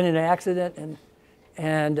know, if you've been in an accident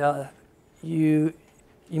and you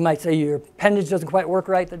might say your appendage doesn't quite work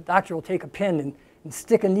right, the doctor will take a pin and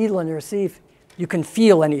stick a needle in there to see if you can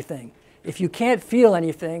feel anything. If you can't feel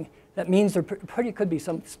anything, that means there pretty could be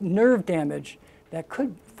some nerve damage that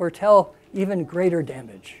could foretell even greater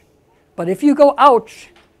damage. But if you go, ouch,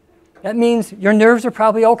 that means your nerves are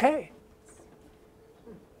probably okay.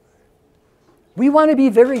 We want to be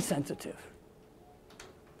very sensitive.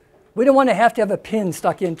 We don't want to have a pin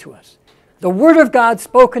stuck into us. The Word of God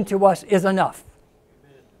spoken to us is enough,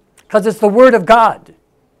 because it's the Word of God.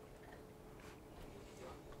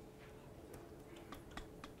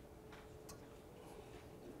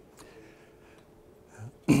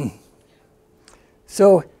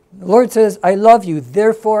 So the Lord says, I love you,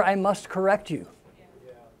 therefore I must correct you.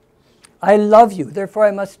 I love you, therefore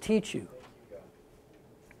I must teach you.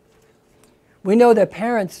 We know that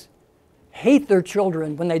parents hate their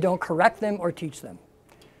children when they don't correct them or teach them.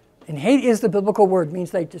 And hate is the biblical word,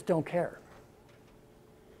 means they just don't care.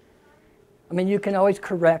 I mean, you can always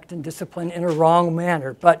correct and discipline in a wrong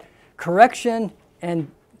manner, but correction and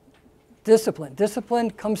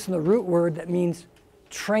discipline comes from the root word that means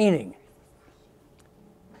training.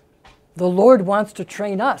 The Lord wants to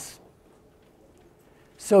train us.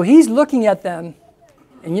 So he's looking at them,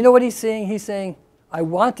 and you know what he's saying? He's saying, I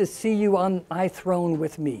want to see you on my throne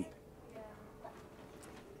with me.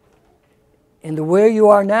 And the way you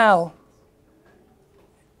are now,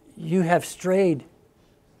 you have strayed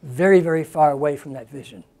very, very far away from that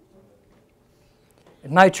vision.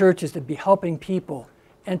 And my church is to be helping people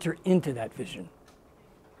enter into that vision.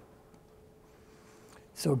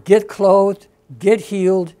 So get clothed, get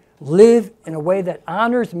healed, live in a way that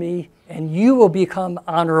honors me, and you will become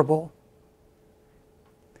honorable.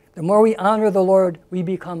 The more we honor the Lord, we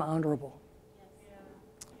become honorable.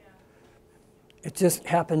 It just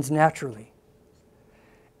happens naturally.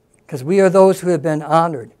 Because we are those who have been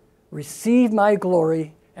honored. Receive my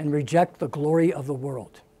glory and reject the glory of the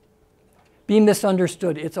world. Be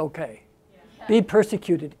misunderstood, it's okay. Yeah. Be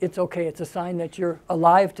persecuted, it's okay. It's a sign that you're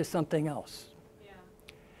alive to something else. Yeah.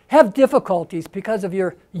 Have difficulties because of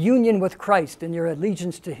your union with Christ and your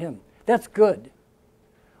allegiance to Him. That's good.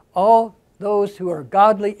 All those who are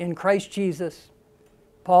godly in Christ Jesus,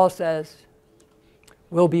 Paul says,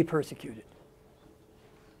 will be persecuted.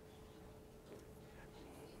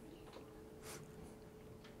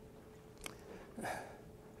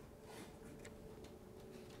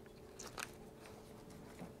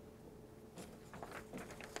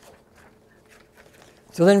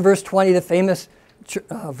 So then verse 20, the famous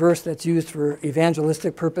verse that's used for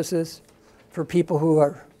evangelistic purposes, for people who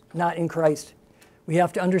are not in Christ. We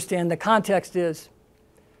have to understand the context is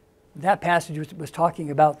that passage was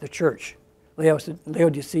talking about the church,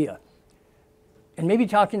 Laodicea. and maybe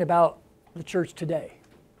talking about the church today.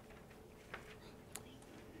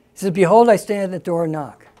 He says, behold, I stand at the door and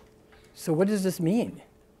knock. So what does this mean?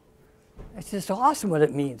 It's just awesome what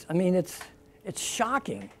it means. I mean, it's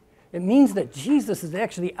shocking. It means that Jesus is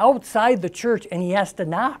actually outside the church and he has to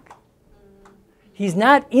knock. He's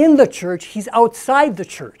not in the church, he's outside the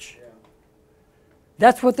church.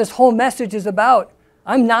 That's what this whole message is about.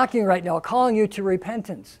 I'm knocking right now, calling you to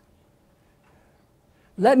repentance.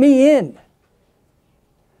 Let me in.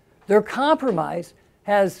 Their compromise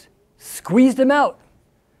has squeezed them out,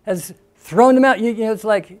 has thrown them out. You know, it's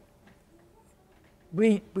like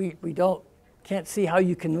we can't see how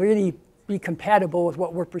you can really be compatible with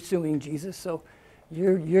what we're pursuing, Jesus. So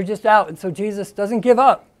you're just out. And so Jesus doesn't give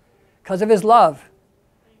up because of his love.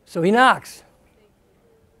 So he knocks.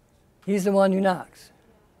 He's the one who knocks.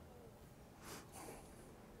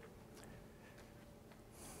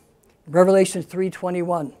 Revelation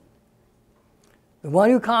 3:21. The one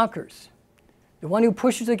who conquers, the one who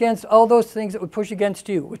pushes against all those things that would push against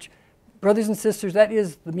you, which, brothers and sisters, that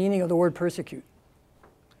is the meaning of the word persecute.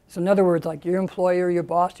 So in other words, like your employer, your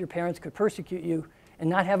boss, your parents could persecute you and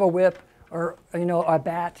not have a whip or, a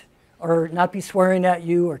bat or not be swearing at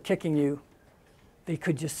you or kicking you. They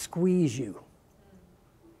could just squeeze you.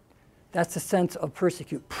 That's the sense of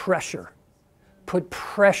persecute, pressure. Put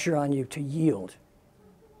pressure on you to yield.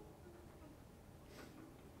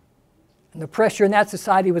 And the pressure in that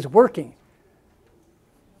society was working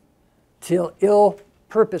till ill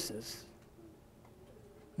purposes,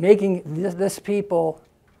 making this people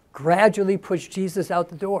gradually push Jesus out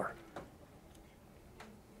the door.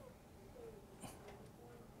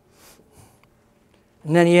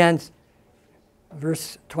 And then he ends,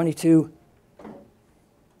 verse 22,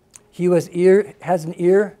 he who has an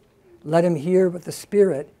ear, let him hear what the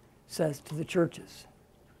Spirit says to the churches.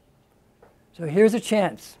 So here's a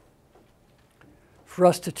chance for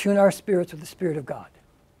us to tune our spirits with the Spirit of God.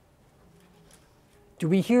 Do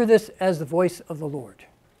we hear this as the voice of the Lord?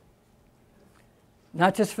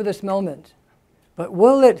 Not just for this moment, but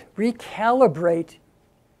will it recalibrate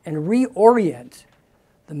and reorient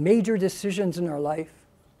the major decisions in our life,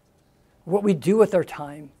 what we do with our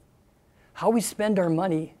time, how we spend our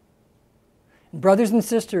money? And brothers and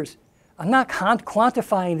sisters, I'm not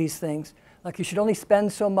quantifying these things like you should only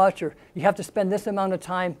spend so much or you have to spend this amount of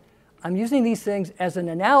time. I'm using these things as an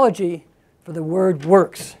analogy for the word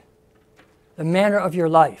works, the manner of your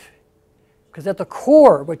life. Because at the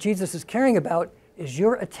core, what Jesus is caring about is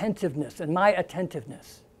your attentiveness and my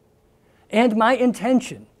attentiveness. And my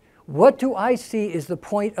intention. What do I see is the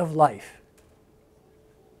point of life?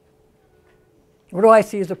 What do I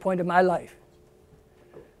see as the point of my life?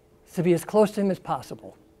 It's to be as close to him as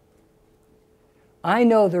possible. I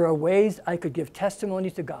know there are ways I could give testimony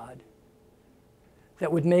to God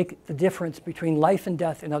that would make the difference between life and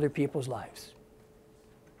death in other people's lives.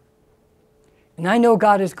 And I know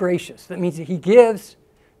God is gracious. That means that he gives,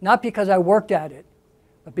 not because I worked at it,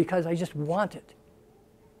 but because I just want it.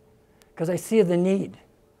 Because I see the need.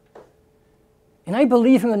 And I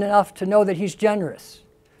believe him enough to know that he's generous.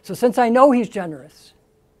 So since I know he's generous,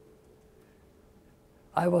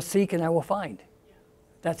 I will seek and I will find.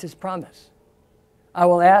 That's his promise. I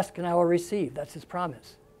will ask and I will receive. That's his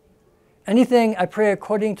promise. Anything I pray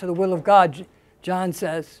according to the will of God, John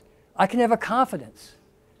says, I can have a confidence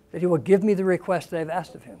that he will give me the request that I've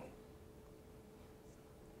asked of him.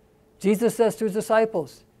 Jesus says to his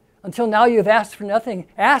disciples, until now you have asked for nothing.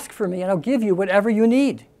 Ask for me and I'll give you whatever you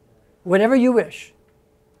need, whatever you wish.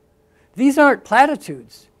 These aren't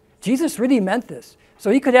platitudes. Jesus really meant this.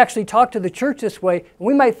 So he could actually talk to the church this way, and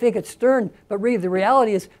we might think it's stern, but really the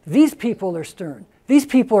reality is these people are stern. These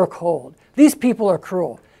people are cold. These people are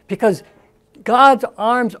cruel. Because God's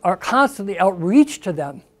arms are constantly outreached to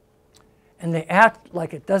them, and they act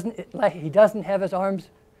like he doesn't have his arms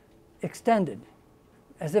extended,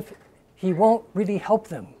 as if he won't really help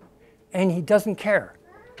them, and he doesn't care.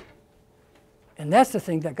 And that's the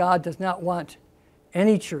thing that God does not want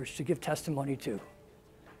any church to give testimony to.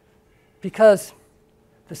 Because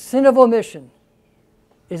the sin of omission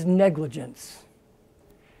is negligence,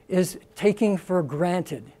 is taking for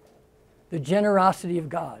granted the generosity of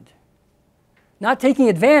God. Not taking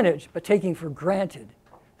advantage, but taking for granted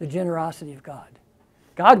the generosity of God.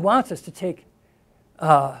 God wants us to take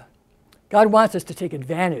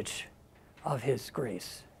advantage of his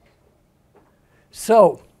grace.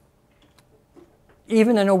 So,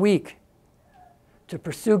 even in a week, to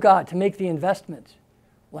pursue God, to make the investment,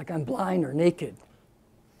 like I'm blind or naked,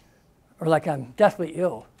 or like I'm deathly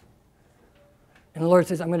ill. And the Lord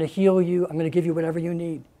says, I'm going to heal you, I'm going to give you whatever you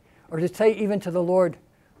need. Or to say even to the Lord,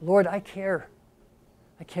 Lord, I care.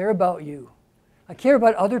 I care about you. I care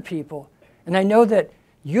about other people. And I know that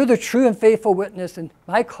you're the true and faithful witness, and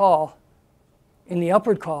my call in the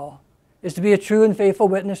upward call is to be a true and faithful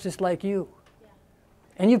witness just like you. Yeah.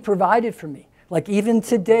 And you've provided for me. Like even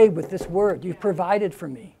today with this word, you've provided for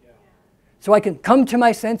me. Yeah. So I can come to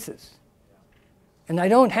my senses. And I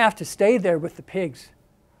don't have to stay there with the pigs.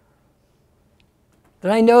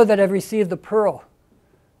 That I know that I've received the pearl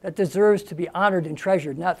that deserves to be honored and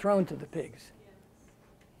treasured, not thrown to the pigs.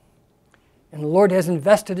 And the Lord has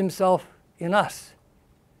invested himself in us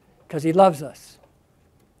because he loves us.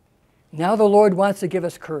 Now the Lord wants to give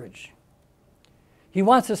us courage. He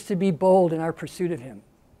wants us to be bold in our pursuit of him.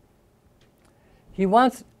 He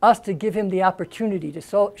wants us to give him the opportunity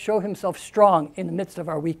to show himself strong in the midst of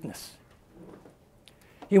our weakness.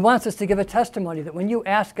 He wants us to give a testimony that when you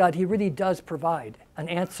ask God, he really does provide an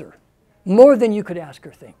answer, more than you could ask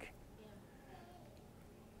or think.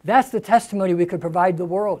 That's the testimony we could provide the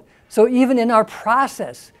world. So even in our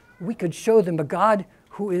process, we could show them a God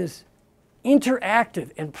who is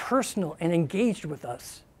interactive and personal and engaged with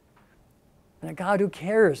us. And a God who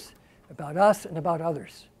cares about us and about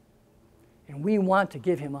others. And we want to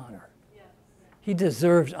give him honor. He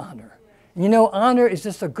deserves honor. And you know, honor is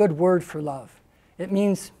just a good word for love. It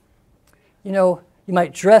means, you know, you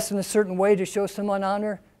might dress in a certain way to show someone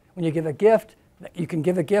honor. When you give a gift, you can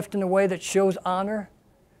give a gift in a way that shows honor.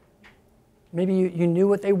 Maybe you knew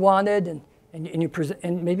what they wanted, and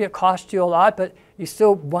maybe it cost you a lot, but you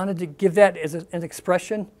still wanted to give that as an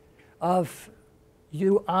expression of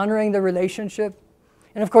you honoring the relationship.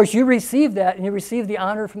 And of course, you receive that, and you receive the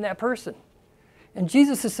honor from that person. And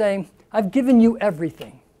Jesus is saying, I've given you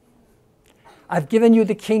everything. I've given you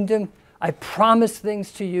the kingdom. I promised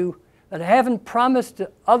things to you that I haven't promised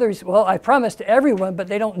to others. Well, I promised to everyone, but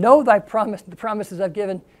they don't know that I promised the promises I've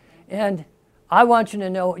given. And I want you to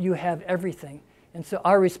know you have everything. And so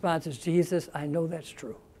our response is, Jesus, I know that's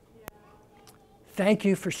true. Thank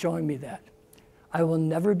you for showing me that. I will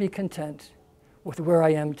never be content with where I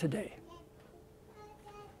am today.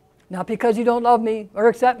 Not because you don't love me or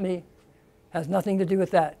accept me. Has nothing to do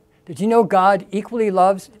with that. Did you know God equally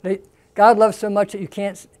loves? God loves so much that you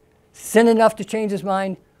can't sin enough to change his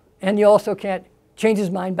mind, and you also can't change his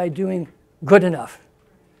mind by doing good enough.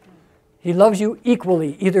 He loves you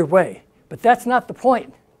equally either way. But that's not the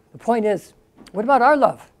point. The point is, what about our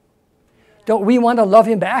love? Don't we want to love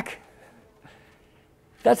him back?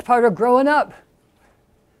 That's part of growing up,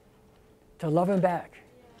 to love him back.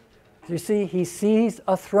 You see, he sees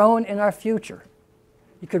a throne in our future.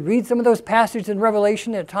 You could read some of those passages in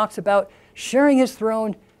Revelation that talks about sharing his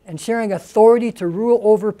throne and sharing authority to rule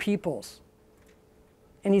over peoples.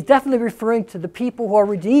 And he's definitely referring to the people who are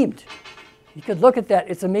redeemed. You could look at that.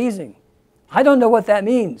 It's amazing. I don't know what that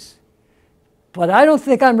means, but I don't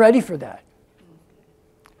think I'm ready for that.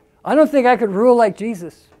 I don't think I could rule like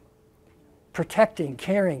Jesus, protecting,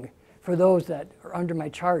 caring for those that are under my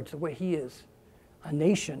charge the way he is. A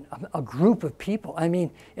nation, a group of people. I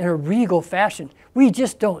mean, in a regal fashion. We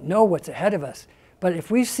just don't know what's ahead of us. But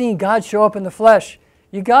if we've seen God show up in the flesh,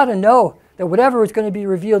 you got to know that whatever is going to be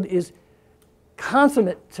revealed is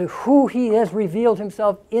consummate to who he has revealed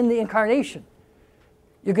himself in the incarnation.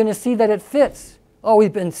 You're going to see that it fits. Oh,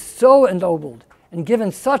 we've been so ennobled and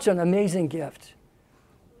given such an amazing gift.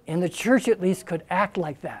 And the church at least could act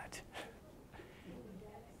like that.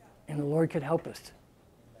 And the Lord could help us.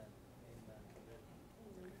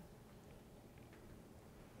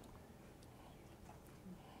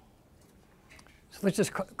 So let's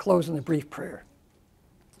just close in a brief prayer.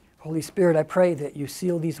 Holy Spirit, I pray that you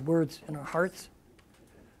seal these words in our hearts.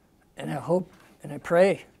 And I hope and I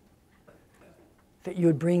pray that you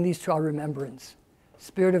would bring these to our remembrance.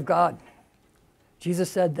 Spirit of God,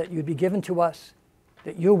 Jesus said that you would be given to us,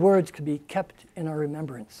 that your words could be kept in our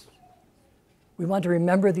remembrance. We want to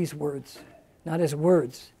remember these words, not as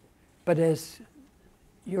words, but as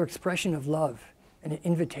your expression of love and an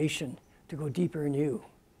invitation to go deeper in you.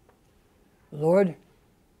 Lord,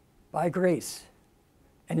 by grace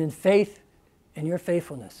and in faith in your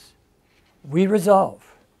faithfulness, we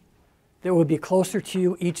resolve that we'll be closer to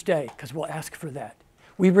you each day, because we'll ask for that.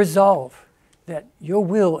 We resolve that your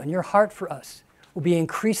will and your heart for us will be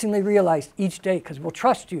increasingly realized each day, because we'll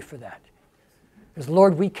trust you for that. Because,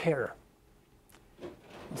 Lord, we care.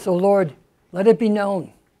 And so, Lord, let it be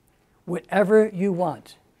known, whatever you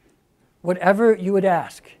want, whatever you would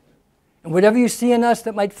ask, and whatever you see in us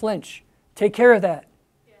that might flinch, take care of that.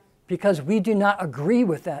 Because we do not agree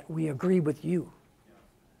with that, we agree with you.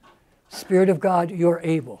 Spirit of God, you're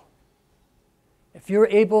able. If you're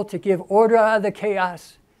able to give order out of the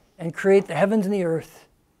chaos and create the heavens and the earth,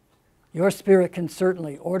 your Spirit can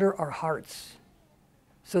certainly order our hearts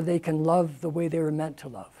so they can love the way they were meant to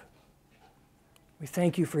love. We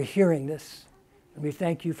thank you for hearing this, and we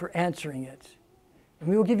thank you for answering it. And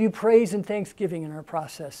we will give you praise and thanksgiving in our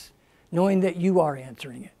process, knowing that you are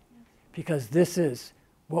answering it, because this is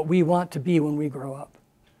what we want to be when we grow up.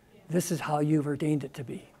 This is how you've ordained it to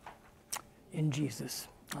be. In Jesus,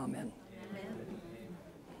 amen.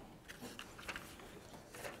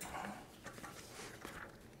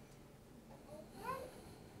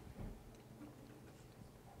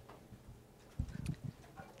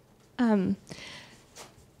 Amen.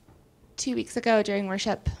 2 weeks ago during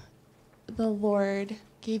worship, the Lord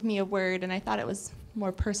gave me a word, and I thought it was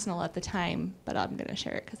more personal at the time, but I'm going to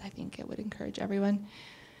share it because I think it would encourage everyone.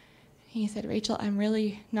 He said, Rachel, I'm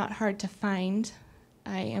really not hard to find.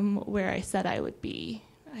 I am where I said I would be.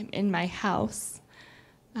 I'm in my house.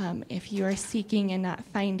 If you are seeking and not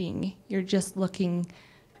finding, you're just looking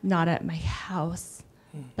not at my house,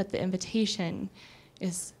 but the invitation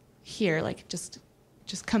is here, like just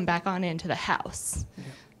come back on into the house. Yeah.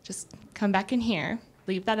 Just come back in here,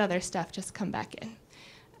 leave that other stuff, just come back in.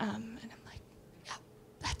 And I'm like, yeah,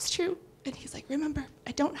 that's true. And he's like, remember,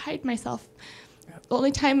 I don't hide myself. Yep. The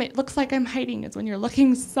only time it looks like I'm hiding is when you're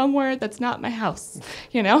looking somewhere that's not my house,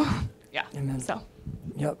 you know? Yeah. Amen. So.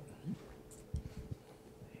 Yep.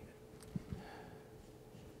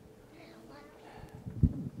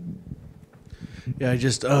 Yeah, I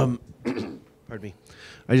just, pardon me.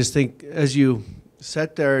 I just think as you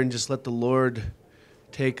sit there and just let the Lord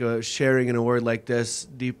take a sharing in a word like this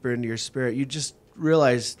deeper into your spirit, you just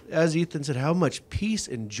realize, as Ethan said, how much peace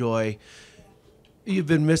and joy you've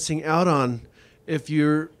been missing out on if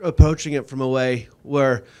you're approaching it from a way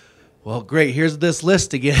where, well, great, here's this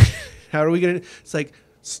list again. How are we going to, it's like,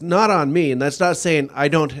 it's not on me. And that's not saying I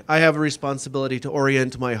have a responsibility to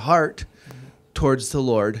orient my heart towards the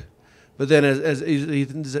Lord. But then as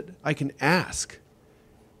Ethan said, I can ask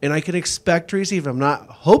and I can expect to receive. I'm not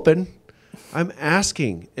hoping, I'm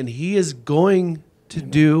asking, and he is going to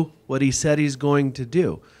do what he said he's going to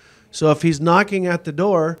do. So if he's knocking at the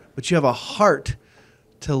door, but you have a heart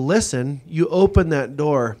to listen, you open that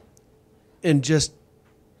door and just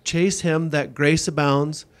chase him, that grace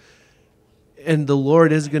abounds, and the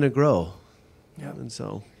Lord is going to grow. Yep. And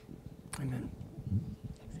so. Amen.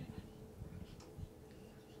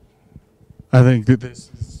 I think that this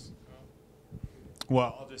is,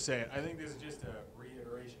 well, I'll just say it. I think this is just a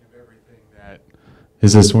reiteration of everything that...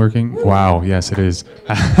 Is this working? Wow, yes, it is.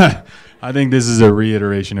 I think this is a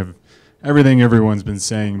reiteration of everything everyone's been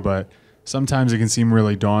saying, but sometimes it can seem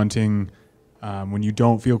really daunting when you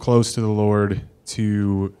don't feel close to the Lord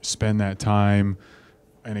to spend that time,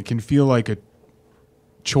 and it can feel like a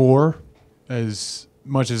chore, as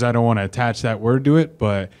much as I don't want to attach that word to it,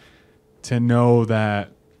 but to know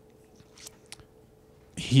that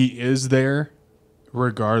he is there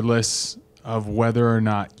regardless of whether or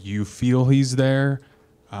not you feel he's there,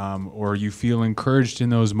 or you feel encouraged in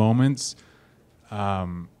those moments.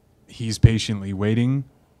 He's patiently waiting,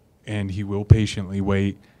 and he will patiently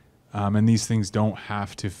wait. And these things don't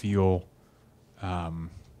have to feel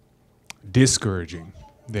discouraging.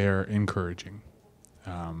 They're encouraging,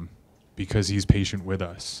 because he's patient with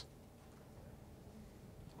us.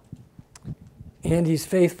 And he's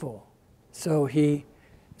faithful. So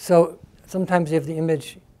sometimes you have the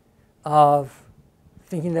image of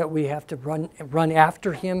thinking that we have to run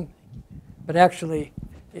after him, but actually,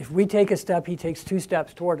 if we take a step, he takes 2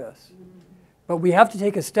 steps toward us. But we have to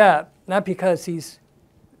take a step, not because he's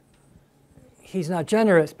not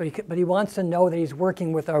generous, but he wants to know that he's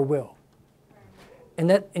working with our will.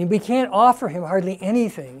 And we can't offer him hardly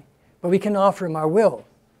anything, but we can offer him our will.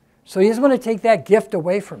 So he doesn't want to take that gift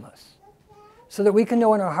away from us, so that we can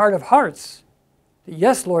know in our heart of hearts that,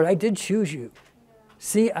 yes, Lord, I did choose you.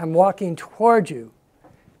 See, I'm walking toward you.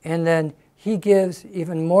 And then he gives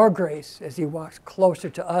even more grace as he walks closer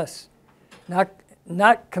to us,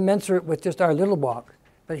 not commensurate with just our little walk,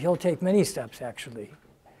 but he'll take many steps, actually,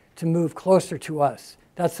 to move closer to us.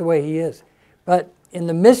 That's the way he is. But in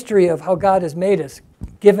the mystery of how God has made us,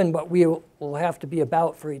 given what we will have to be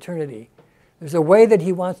about for eternity, there's a way that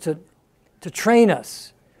he wants to train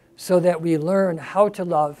us so that we learn how to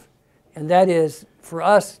love, and that is, for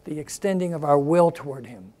us, the extending of our will toward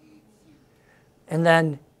him. And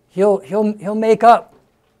then he'll make up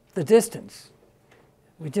the distance.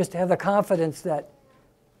 We just have the confidence that,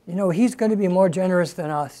 he's going to be more generous than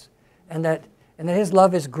us, and that his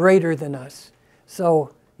love is greater than us.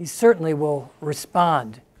 So he certainly will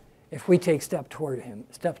respond if we take step towards him.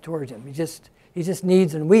 He just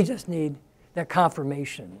needs, and we just need that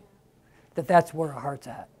confirmation that that's where our heart's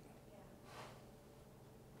at.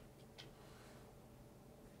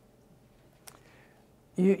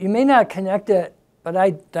 you may not connect it, but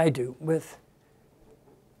I do, with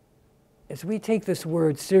as we take this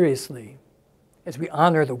word seriously, as we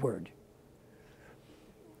honor the word,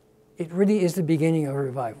 it really is the beginning of a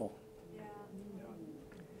revival.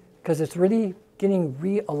 Because it's really getting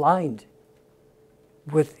realigned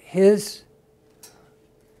with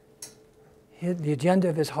the agenda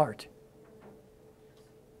of his heart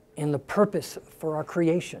and the purpose for our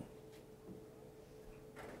creation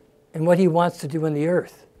and what he wants to do in the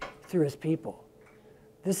earth through his people.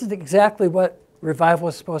 This is exactly what revival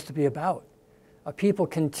is supposed to be about. A people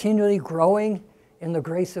continually growing in the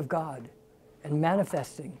grace of God and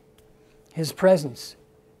manifesting his presence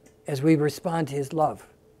as we respond to his love.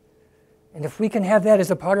 And if we can have that as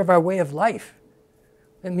a part of our way of life,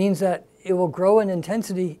 it means that it will grow in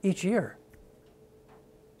intensity each year.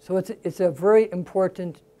 So it's a very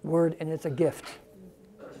important word, and it's a gift.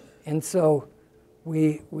 And so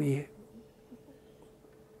it'd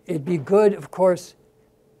be good, of course,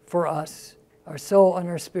 for us, our soul and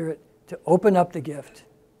our spirit, to open up the gift,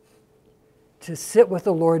 to sit with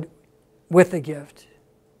the Lord with the gift,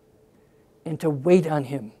 and to wait on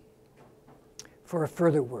him for a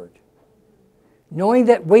further word. Knowing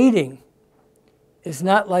that waiting is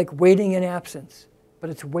not like waiting in absence, but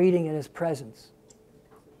it's waiting in his presence.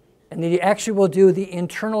 And that he actually will do the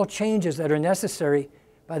internal changes that are necessary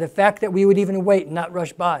by the fact that we would even wait and not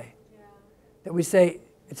rush by. Yeah. That we say,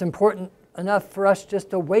 it's important enough for us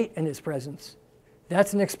just to wait in his presence.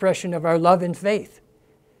 That's an expression of our love and faith.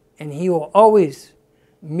 And he will always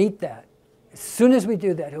meet that. As soon as we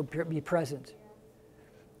do that, he'll be present.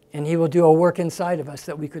 And he will do a work inside of us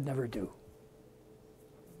that we could never do.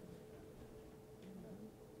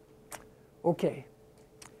 Okay.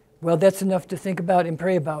 Well, that's enough to think about and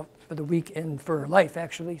pray about for the week and for life,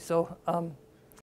 actually. So